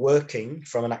are working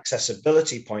from an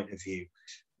accessibility point of view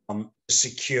to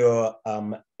secure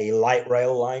a light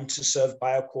rail line to serve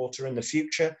BioQuarter in the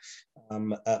future.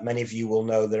 Many of you will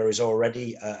know there is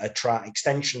already a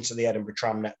extension to the Edinburgh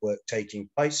tram network taking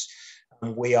place.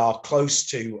 And we are close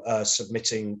to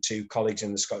submitting to colleagues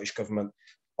in the Scottish Government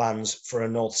plans for a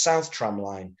north-south tram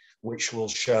line, which will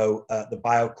show the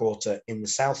BioQuarter in the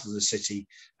south of the city,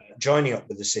 joining up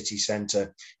with the city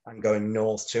centre and going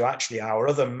north to actually our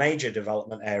other major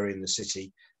development area in the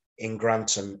city, in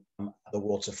Granton, at the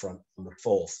waterfront on the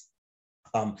Forth.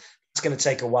 It's going to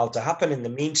take a while to happen. In the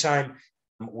meantime,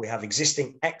 we have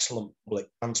existing excellent public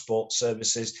transport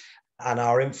services, and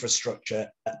our infrastructure,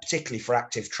 particularly for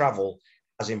active travel,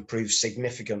 has improved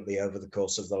significantly over the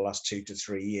course of the last 2 to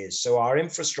 3 years. So our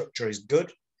infrastructure is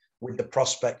good, with the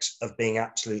prospects of being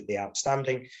absolutely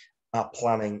outstanding. Our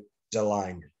planning is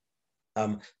aligned.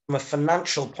 From a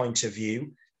financial point of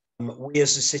view, we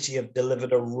as a city have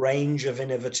delivered a range of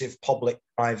innovative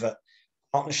public-private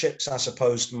partnerships, I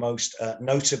suppose most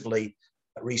notably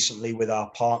recently with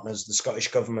our partners, the Scottish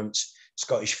Government's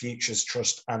Scottish Futures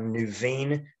Trust and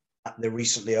Nuveen at the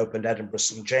recently opened Edinburgh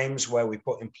St James, where we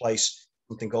put in place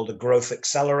something called a growth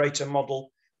accelerator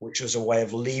model, which was a way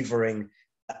of levering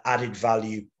added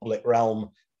value public realm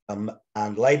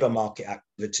and labour market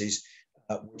activities,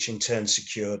 which in turn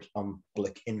secured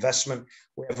public investment.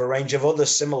 We have a range of other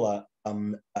similar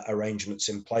arrangements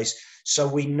in place. So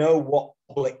we know what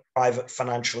public-private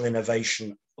financial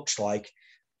innovation looks like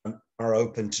and are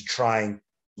open to trying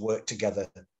to work together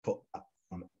to put that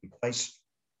in place.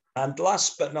 And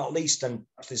last but not least, and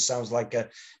this sounds like a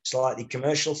slightly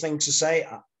commercial thing to say,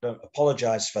 I don't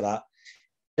apologise for that,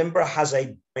 Edinburgh has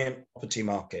a buoyant property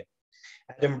market.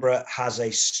 Edinburgh has a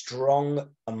strong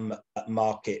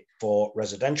market for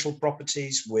residential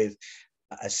properties with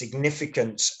a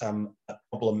significant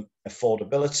problem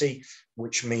affordability,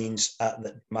 which means that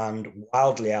demand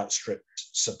wildly outstrips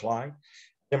supply.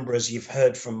 Edinburgh, as you've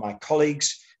heard from my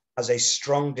colleagues, has a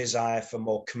strong desire for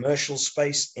more commercial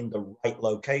space in the right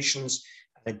locations,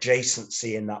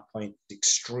 adjacency in that point is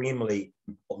extremely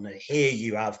important. And here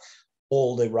you have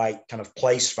all the right kind of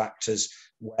place factors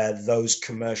where those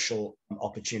commercial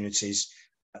opportunities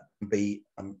can be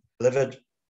delivered.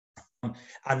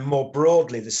 And more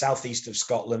broadly, the southeast of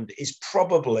Scotland is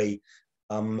probably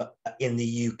in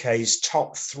the UK's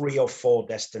top 3 or 4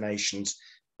 destinations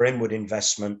for inward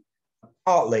investment,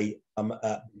 partly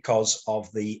because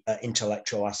of the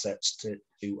intellectual assets to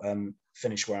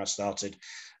finish where I started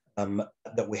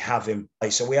that we have in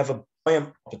place. So we have a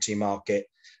buoyant property market,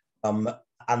 and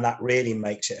that really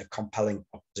makes it a compelling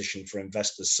proposition for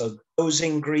investors. So those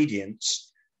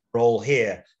ingredients are all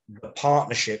here. The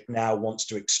partnership now wants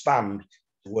to expand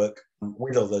to work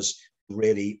with others to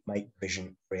really make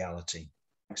vision reality.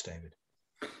 Thanks, David.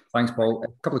 Thanks, Paul. A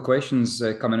couple of questions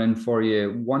coming in for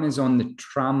you. One is on the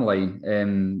tram line.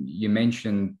 You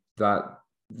mentioned that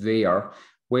there.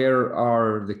 Where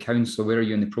are the council? Where are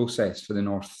you in the process for the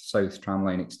north-south tram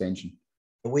line extension?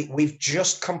 We've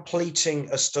just completing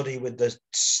a study with the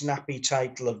snappy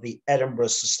title of the Edinburgh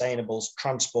Sustainable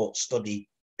Transport Study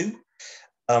 2,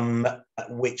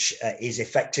 which is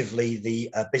effectively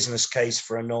the business case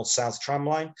for a north-south tram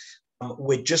line.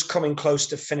 We're just coming close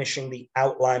to finishing the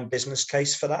outline business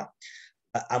case for that.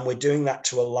 And we're doing that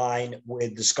to align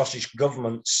with the Scottish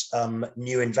Government's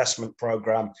new investment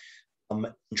programme in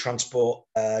transport.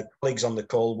 Colleagues on the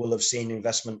call will have seen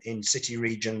investment in city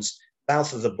regions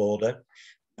south of the border.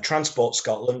 Transport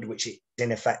Scotland, which is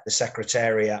in effect the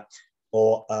Secretariat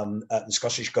or the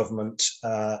Scottish Government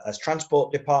as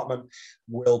Transport Department,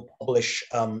 will publish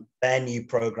their new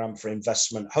programme for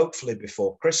investment, hopefully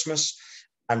before Christmas.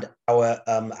 And our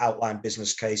outline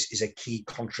business case is a key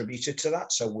contributor to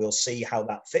that. So we'll see how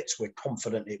that fits. We're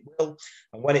confident it will.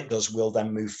 And when it does, we'll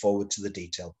then move forward to the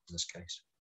detailed business case.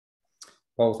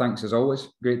 Paul, thanks as always.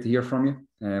 Great to hear from you.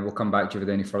 We'll come back to you with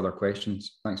any further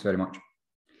questions. Thanks very much.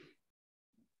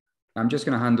 I'm just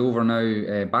going to hand over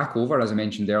now, back over, as I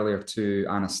mentioned earlier, to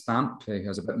Anna Stamp, who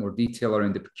has a bit more detail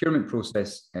around the procurement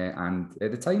process and the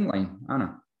timeline.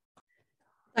 Anna.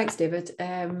 Thanks, David.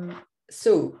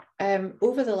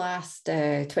 Over the last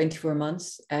 24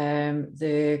 months,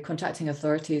 the contracting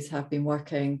authorities have been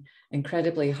working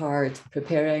incredibly hard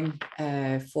preparing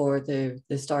for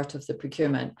the start of the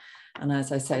procurement. And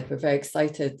as I said, we're very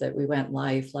excited that we went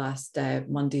live last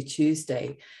Monday,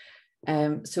 Tuesday.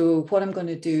 So what I'm going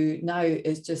to do now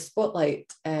is just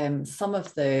spotlight some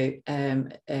of the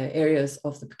areas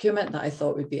of the procurement that I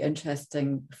thought would be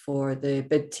interesting for the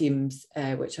bid teams,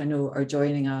 which I know are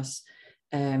joining us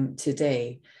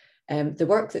today. The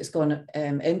work that's gone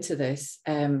into this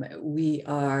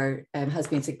has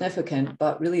been significant,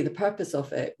 but really the purpose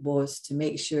of it was to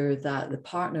make sure that the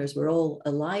partners were all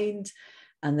aligned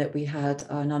and that we had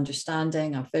an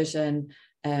understanding, a vision,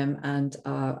 and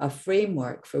a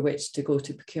framework for which to go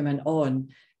to procurement on,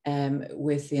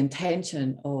 with the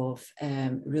intention of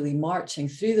really marching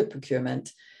through the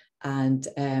procurement and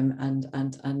having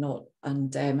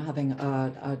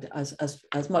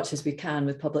as much as we can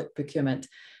with public procurement,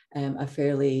 a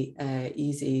fairly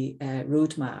easy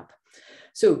roadmap.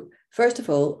 So first of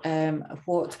all,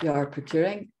 what we are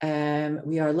procuring,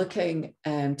 we are looking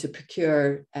to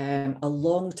procure a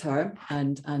long-term,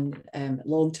 and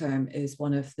long-term is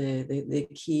one of the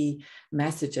key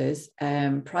messages,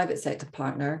 private sector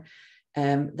partner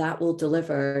that will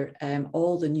deliver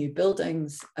all the new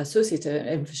buildings, associated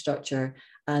infrastructure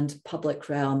and public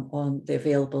realm on the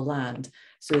available land.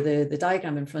 So the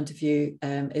diagram in front of you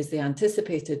is the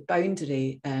anticipated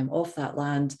boundary of that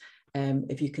land.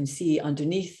 If you can see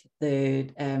underneath the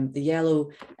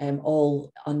yellow,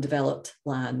 all undeveloped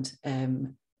land.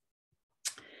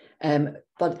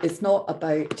 But it's not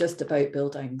just about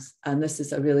buildings, and this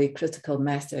is a really critical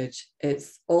message.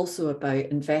 It's also about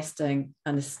investing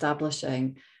and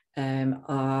establishing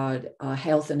a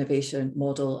health innovation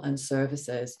model and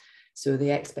services. So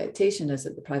the expectation is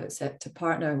that the private sector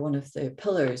partner, one of the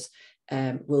pillars,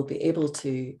 will be able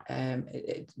to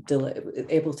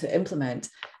implement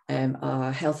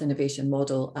a health innovation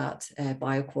model at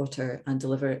BioQuarter and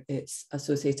deliver its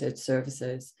associated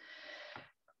services.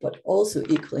 But also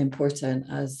equally important,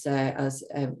 as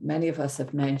many of us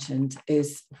have mentioned,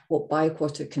 is what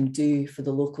BioQuarter can do for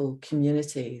the local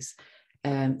communities.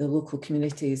 The local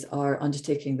communities are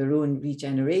undertaking their own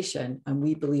regeneration, and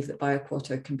we believe that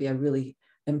BioQuarter can be a really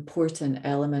important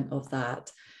element of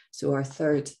that. So our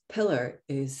third pillar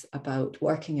is about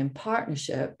working in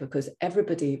partnership, because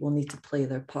everybody will need to play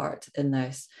their part in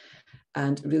this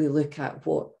and really look at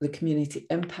what the community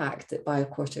impact that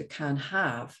BioQuarter can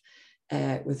have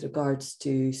with regards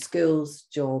to skills,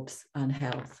 jobs and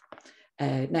health.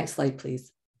 Next slide,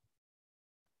 please.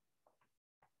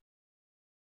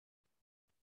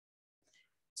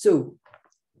 So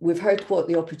we've heard what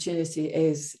the opportunity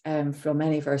is from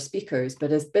many of our speakers,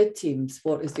 but as bid teams,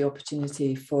 what is the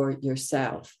opportunity for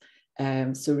yourself?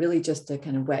 So really just to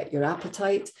kind of whet your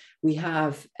appetite, we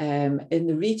have in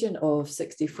the region of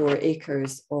 64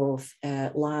 acres of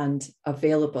land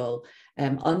available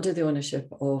under the ownership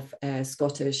of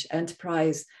Scottish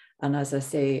Enterprise. And as I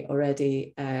say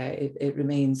already, it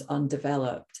remains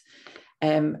undeveloped.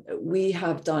 We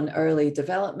have done early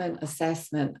development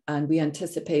assessment, and we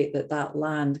anticipate that that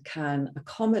land can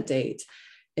accommodate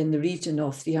in the region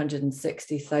of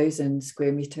 360,000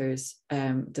 square meters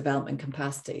development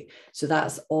capacity. So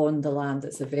that's on the land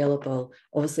that's available.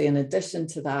 Obviously, in addition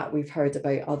to that, we've heard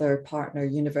about other partner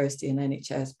university and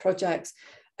NHS projects.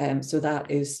 So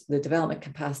that is the development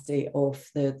capacity of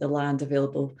the land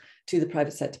available to the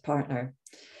private sector partner.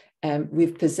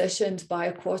 We've positioned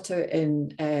BioQuarter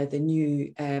in the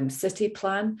new city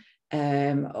plan.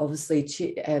 Obviously,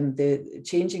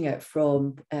 changing it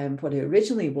from what it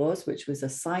originally was, which was a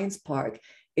science park,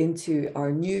 into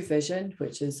our new vision,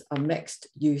 which is a mixed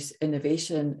use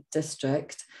innovation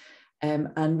district.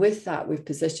 And with that, we've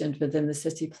positioned within the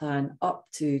city plan up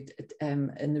to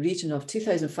in the region of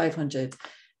 2,500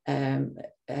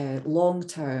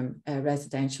 long-term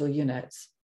residential units.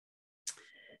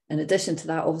 In addition to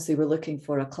that, obviously, we're looking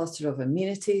for a cluster of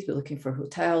amenities. We're looking for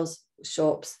hotels,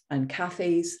 shops, and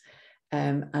cafes.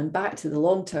 And back to the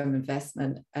long-term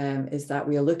investment is that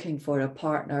we are looking for a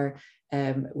partner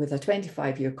with a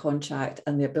 25-year contract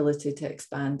and the ability to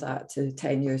expand that to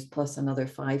 10 years plus another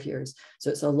 5 years. So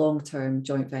it's a long-term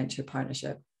joint venture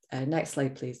partnership. Next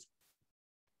slide, please.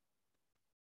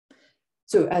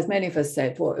 So as many of us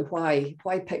said, why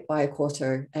pick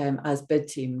BioQuarter as bid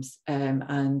teams,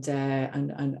 and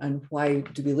why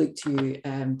do we look to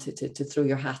you to throw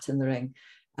your hat in the ring?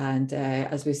 And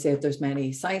as we said, there's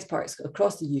many science parks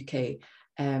across the UK,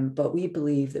 but we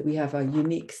believe that we have a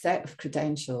unique set of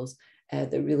credentials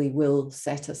that really will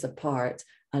set us apart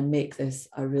and make this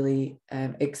a really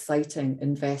exciting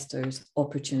investors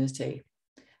opportunity.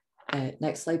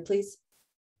 Next slide, please.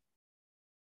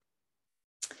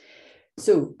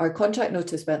 So our contract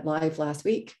notice went live last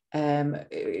week.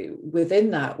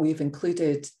 Within that, we've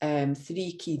included 3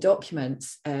 key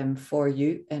documents for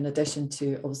you, in addition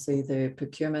to obviously the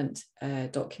procurement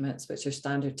documents, which are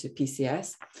standard to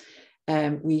PCS.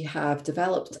 We have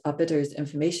developed a bidder's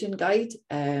information guide,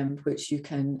 which you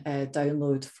can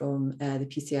download from the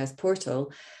PCS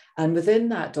portal. And within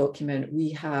that document,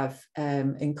 we have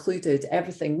included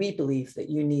everything we believe that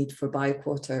you need for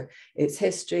BioQuarter: its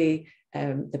history,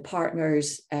 the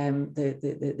partners,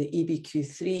 the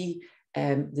EBQ3,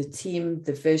 the team,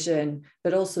 the vision,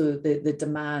 but also the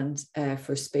demand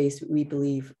for space we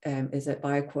believe is at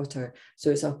BioQuarter. So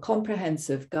it's a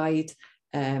comprehensive guide,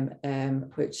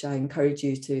 which I encourage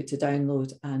you to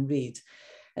download and read.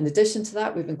 In addition to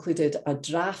that, we've included a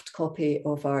draft copy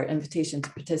of our invitation to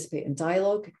participate in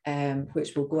dialogue,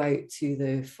 which will go out to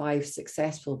the 5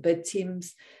 successful bid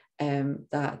teams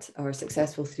that are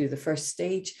successful through the first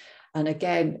stage. And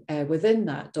again, within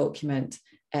that document,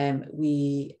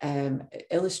 we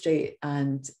illustrate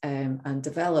and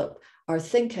develop our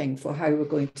thinking for how we're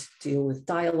going to deal with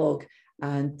dialogue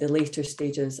and the later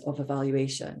stages of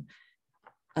evaluation.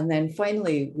 And then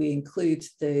finally, we include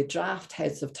the draft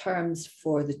heads of terms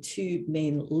for the 2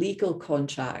 main legal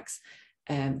contracts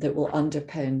that will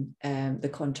underpin the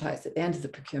contracts at the end of the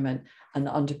procurement and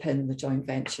underpin the joint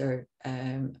venture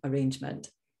arrangement.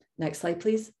 Next slide,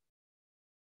 please.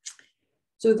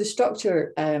 So the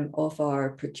structure of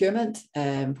our procurement,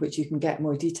 which you can get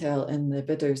more detail in the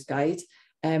bidder's guide,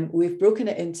 we've broken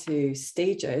it into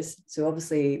stages. So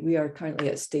obviously we are currently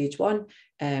at stage 1,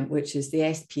 which is the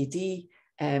SPD,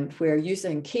 where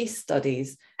using case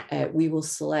studies, we will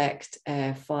select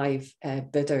 5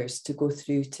 bidders to go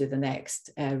through to the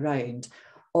next round.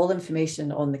 All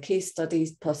information on the case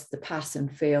studies plus the pass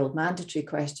and fail mandatory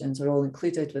questions are all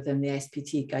included within the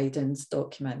SPT guidance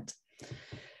document.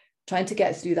 Trying to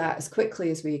get through that as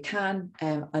quickly as we can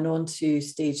and on to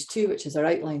stage 2, which is our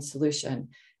outline solution.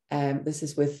 This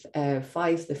is with the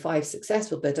 5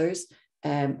 successful bidders.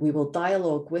 We will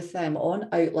dialogue with them on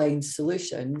outline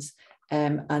solutions,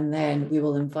 and then we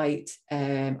will invite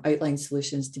outline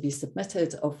solutions to be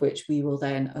submitted, of which we will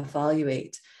then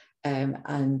evaluate,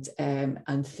 and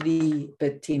 3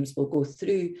 bid teams will go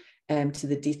through to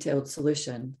the detailed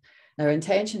solution. Our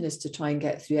intention is to try and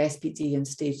get through SPD in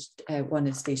stage 1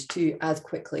 and stage 2 as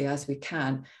quickly as we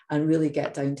can, and really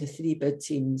get down to 3 bid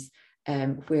teams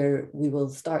where we will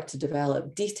start to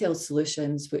develop detailed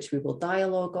solutions, which we will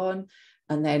dialogue on,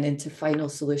 and then into final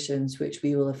solutions, which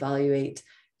we will evaluate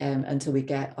until we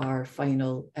get our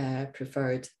final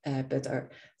preferred bidder.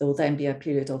 There will then be a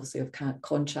period, obviously, of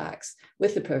contracts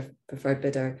with the preferred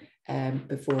bidder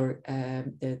before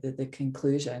the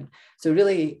conclusion. So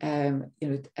really,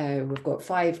 we've got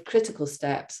 5 critical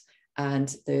steps,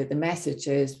 and the message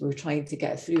is we're trying to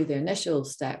get through the initial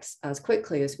steps as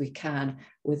quickly as we can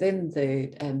within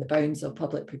the bounds of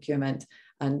public procurement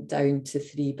and down to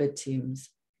 3 bid teams.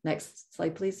 Next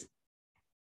slide, please.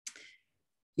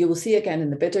 You will see again in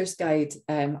the bidder's guide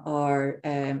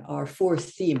our 4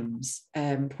 themes,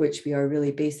 which we are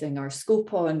really basing our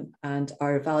scope on, and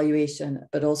our evaluation,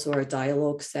 but also our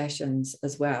dialogue sessions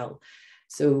as well.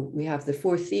 So we have the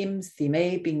 4 themes, theme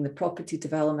A being the property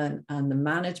development and the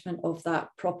management of that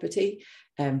property,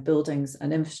 buildings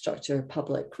and infrastructure,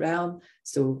 public realm,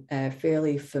 so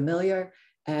fairly familiar.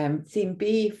 Theme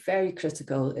B, very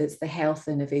critical, it's the health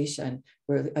innovation.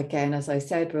 Where again, as I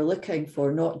said, we're looking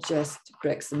for not just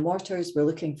bricks and mortars, we're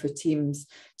looking for teams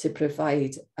to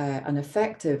provide an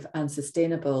effective and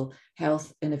sustainable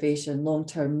health innovation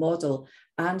long-term model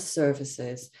and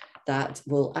services that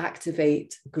will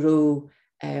activate, grow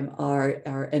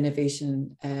our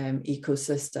innovation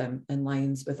ecosystem in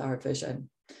lines with our vision.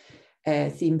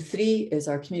 Theme 3 is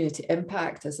our community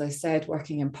impact. As I said,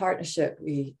 working in partnership,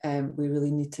 we really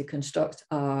need to construct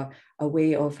a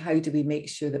way of how do we make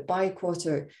sure that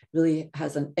BioQuarter really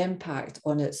has an impact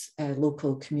on its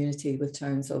local community with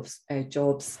terms of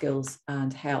jobs, skills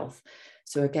and health.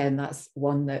 So again, that's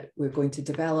one that we're going to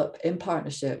develop in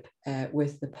partnership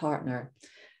with the partner.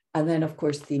 And then, of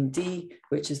course, theme D,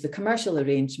 which is the commercial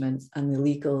arrangements and the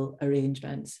legal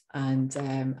arrangements. And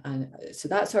so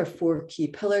that's our 4 key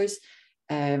pillars.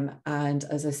 And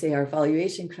as I say, our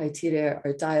evaluation criteria,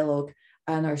 our dialogue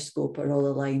and our scope are all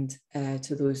aligned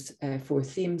to those 4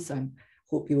 themes. I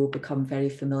hope you will become very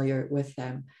familiar with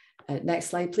them. Next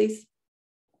slide, please.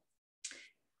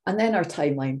 And then our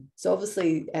timeline. So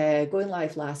obviously going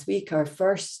live last week, our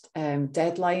first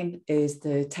deadline is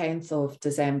the 10th of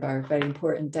December, very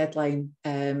important deadline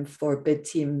for bid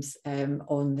teams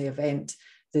on the event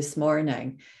this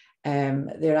morning.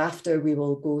 Thereafter, we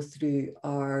will go through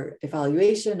our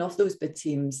evaluation of those bid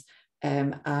teams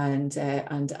and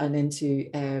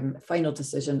into final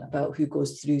decision about who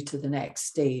goes through to the next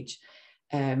stage.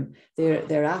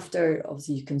 Thereafter,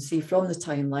 obviously, you can see from the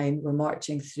timeline, we're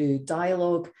marching through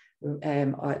dialogue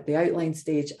at the outline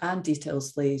stage and detail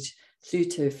stage through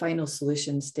to final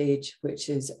solution stage, which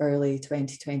is early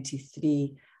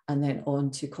 2023, and then on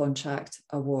to contract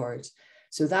award.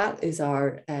 So that is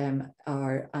our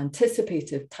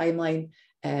anticipated timeline,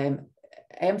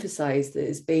 emphasised that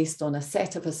is based on a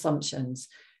set of assumptions.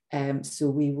 So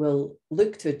we will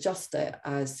look to adjust it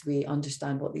as we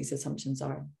understand what these assumptions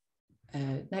are.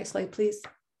 Next slide, please.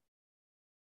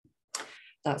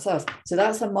 That's us. So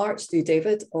that's a march through,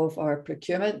 David, of our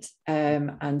procurement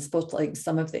and spotlighting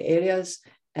some of the areas.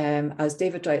 As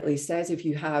David rightly says, if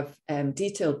you have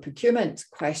detailed procurement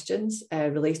questions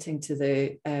relating to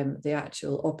the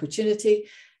actual opportunity,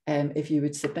 if you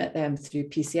would submit them through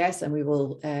PCS, and we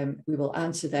will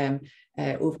answer them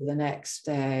over the next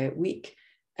week.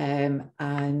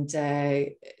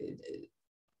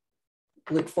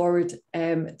 Look forward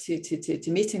to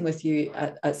meeting with you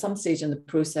at some stage in the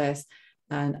process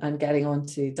and getting on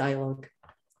to dialogue.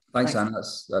 Thanks, Anna.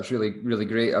 That's really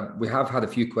great. We have had a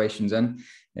few questions in.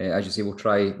 As you say, we've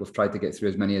tried to get through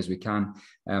as many as we can.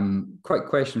 Quick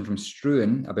question from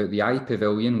Struan about the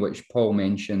iPavilion, which Paul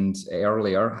mentioned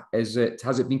earlier. Has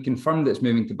it been confirmed that it's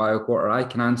moving to BioQuarter? I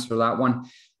can answer that one.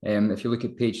 If you look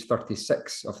at page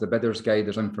 36 of the bidder's guide,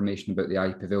 there's information about the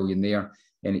iPavilion there.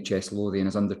 NHS Lothian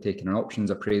has undertaken an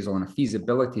options appraisal and a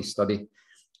feasibility study,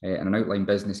 and an outline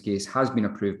business case has been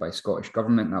approved by Scottish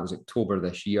Government. That was October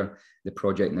this year. The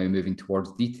project now moving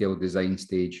towards detailed design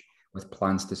stage with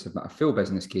plans to submit a full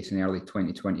business case in early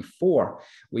 2024.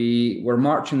 We're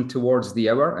marching towards the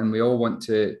hour, and we all want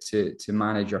to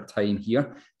manage our time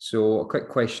here. So a quick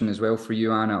question as well for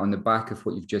you, Anna, on the back of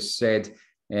what you've just said.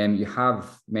 You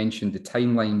have mentioned the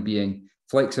timeline being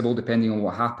flexible depending on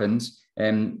what happens.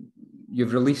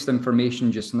 You've released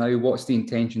information just now. What's the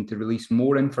intention to release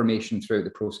more information throughout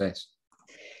the process?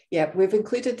 Yeah, we've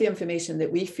included the information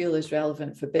that we feel is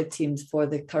relevant for bid teams for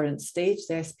the current stage,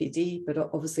 the SPD, but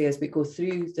obviously as we go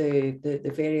through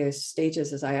the various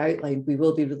stages, as I outlined, we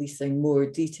will be releasing more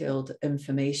detailed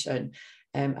information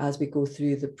as we go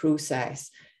through the process,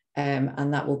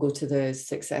 and that will go to the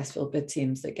successful bid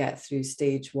teams that get through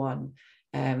stage 1.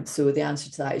 So the answer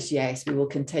to that is yes, we will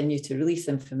continue to release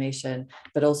information,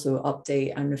 but also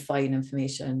update and refine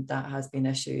information that has been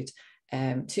issued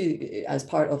as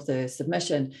part of the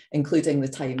submission, including the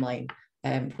timeline.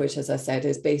 which, as I said,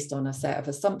 is based on a set of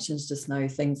assumptions just now,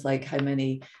 things like how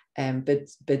many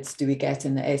bids do we get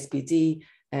in the SBD,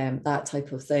 that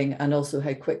type of thing, and also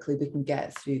how quickly we can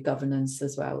get through governance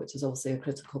as well, which is also a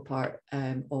critical part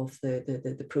of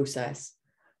the process.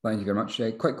 Thank you very much.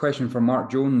 Quick question for Mark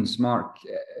Jones. Mark,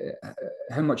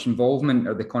 how much involvement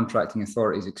are the contracting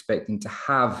authorities expecting to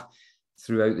have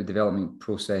throughout the development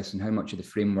process, and how much of the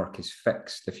framework is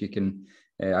fixed? If you can,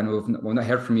 I know we've not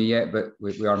heard from you yet, but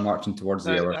we are marching towards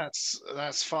the hour.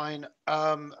 That's fine.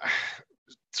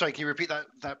 Sorry, can you repeat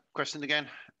that question again,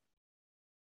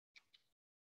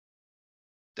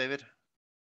 David?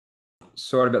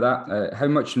 Sorry about that. How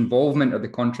much involvement are the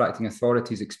contracting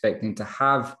authorities expecting to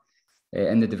have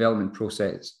in the development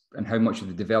process, and how much of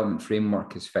the development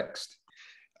framework is fixed?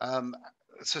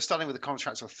 So starting with the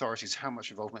contracting authorities, how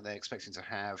much involvement they're expecting to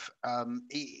have,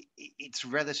 it's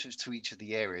relative to each of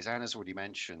the areas. Anna's already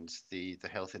mentioned the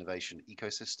health innovation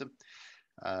ecosystem,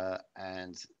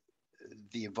 and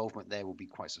the involvement there will be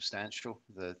quite substantial.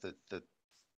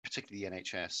 Particularly the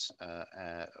NHS,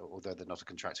 although they're not a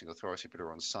contracting authority, but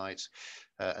are on site,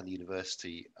 and the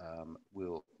university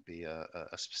will be a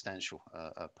substantial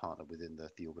partner within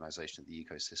the organisation of the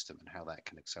ecosystem, and how that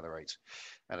can accelerate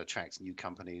and attract new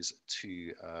companies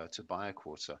to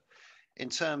BioQuarter. In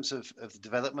terms of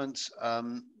development,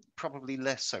 probably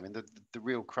less so. I mean, the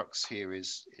real crux here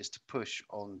is to push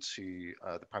onto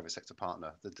the private sector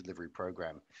partner, the delivery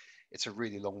program. It's a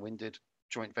really long-winded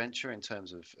joint venture in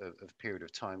terms of period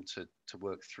of time to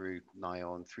work through, nigh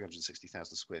on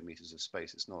 360,000 square meters of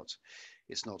space. It's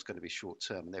not going to be short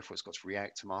term, and therefore it's got to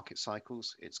react to market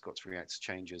cycles. It's got to react to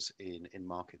changes in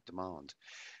market demand.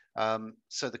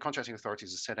 So the contracting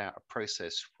authorities have set out a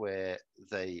process where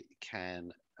they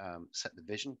can set the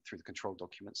vision through the control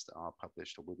documents that are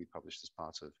published or will be published as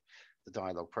part of the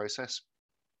dialogue process,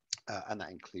 and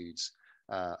that includes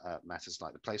matters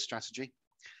like the place strategy.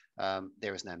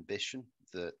 There is an ambition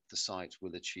that the site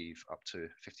will achieve up to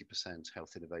 50%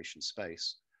 health innovation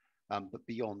space. But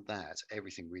beyond that,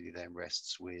 everything really then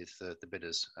rests with the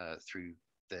bidders through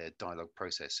their dialogue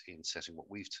process in setting what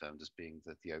we've termed as being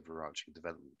the overarching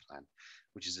development plan,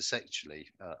 which is essentially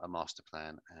a master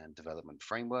plan and development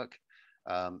framework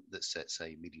that sets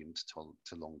a medium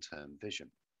to long-term vision.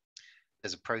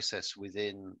 There's a process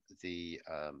within the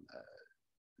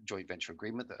joint venture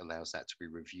agreement that allows that to be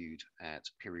reviewed at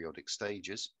periodic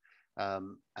stages,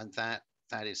 and that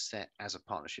is set as a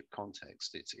partnership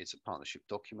context. It's a partnership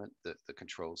document that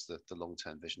controls the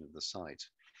long-term vision of the site.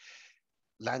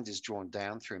 Land is drawn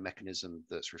down through a mechanism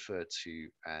that's referred to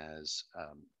as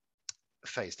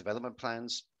phase development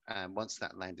plans, and once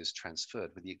that land is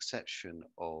transferred, with the exception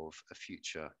of a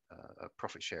future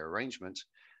profit share arrangement,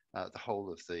 the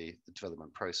whole of the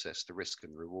development process, the risk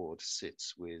and reward,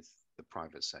 sits with the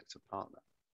private sector partner.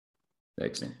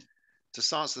 Excellent.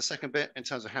 To answer the second bit, in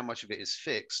terms of how much of it is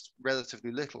fixed,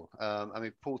 relatively little. I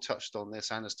mean, Paul touched on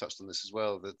this, Anna's touched on this as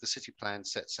well, that the city plan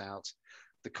sets out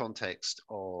the context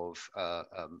of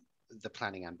the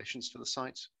planning ambitions for the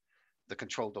site. The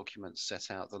control documents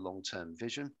set out the long-term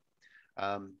vision,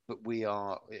 but we're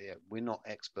not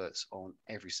experts on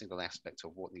every single aspect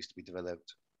of what needs to be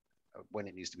developed, when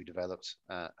it needs to be developed,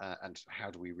 and how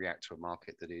do we react to a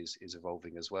market that is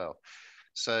evolving as well.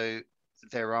 So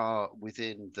there are,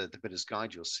 within the bidder's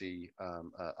guide, you'll see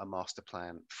a master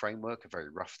plan framework, a very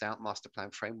roughed out master plan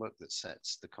framework that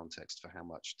sets the context for how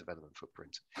much development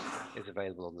footprint is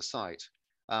available on the site.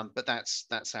 But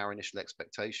that's our initial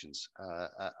expectations,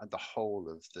 and the whole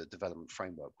of the development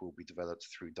framework will be developed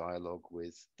through dialogue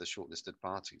with the shortlisted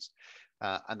parties,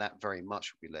 and that very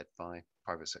much will be led by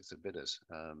private sector bidders.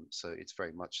 So it's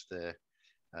very much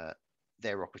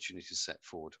their opportunity to set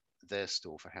forward their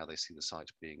stall for how they see the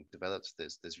site being developed.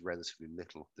 There's relatively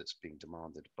little that's being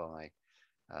demanded by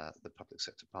the public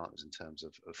sector partners in terms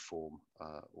of form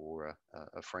or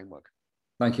a framework.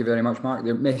 Thank you very much, Mark.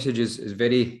 The message is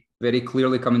very, very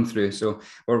clearly coming through. So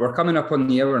we're coming up on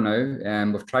the hour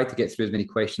now. We've tried to get through as many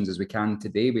questions as we can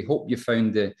today. We hope you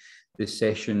found this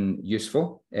session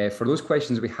useful. For those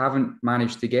questions we haven't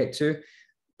managed to get to,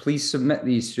 please submit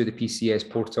these through the PCS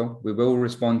portal. We will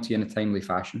respond to you in a timely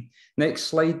fashion. Next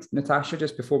slide, Natasha,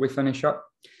 just before we finish up.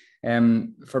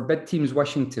 For bid teams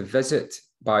wishing to visit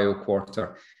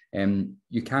BioQuarter,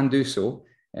 you can do so.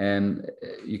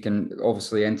 You can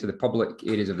obviously enter the public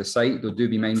areas of the site, though do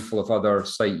be mindful of other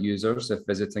site users if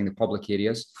visiting the public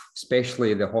areas,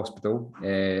 especially the hospital,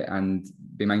 and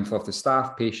be mindful of the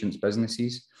staff, patients,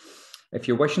 businesses. If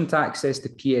you're wishing to access the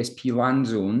PSP land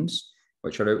zones,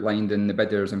 which are outlined in the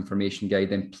bidder's information guide,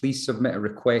 then please submit a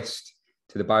request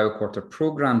to the BioQuarter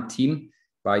programme team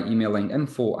by emailing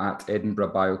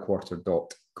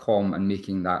info@edinburghbioquarter.com and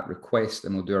making that request,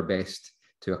 and we'll do our best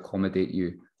to accommodate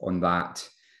you on that.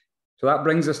 So that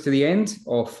brings us to the end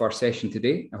of our session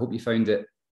today. I hope you found it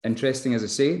interesting, as I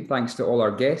say. Thanks to all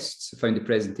our guests. I found the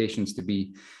presentations to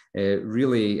be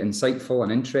really insightful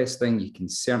and interesting. You can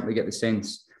certainly get the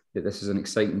sense that this is an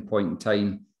exciting point in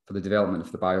time for the development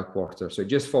of the BioQuarter. So it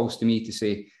just falls to me to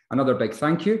say another big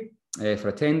thank you for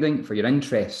attending, for your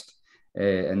interest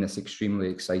in this extremely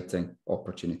exciting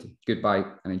opportunity. Goodbye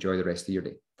and enjoy the rest of your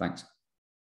day. Thanks.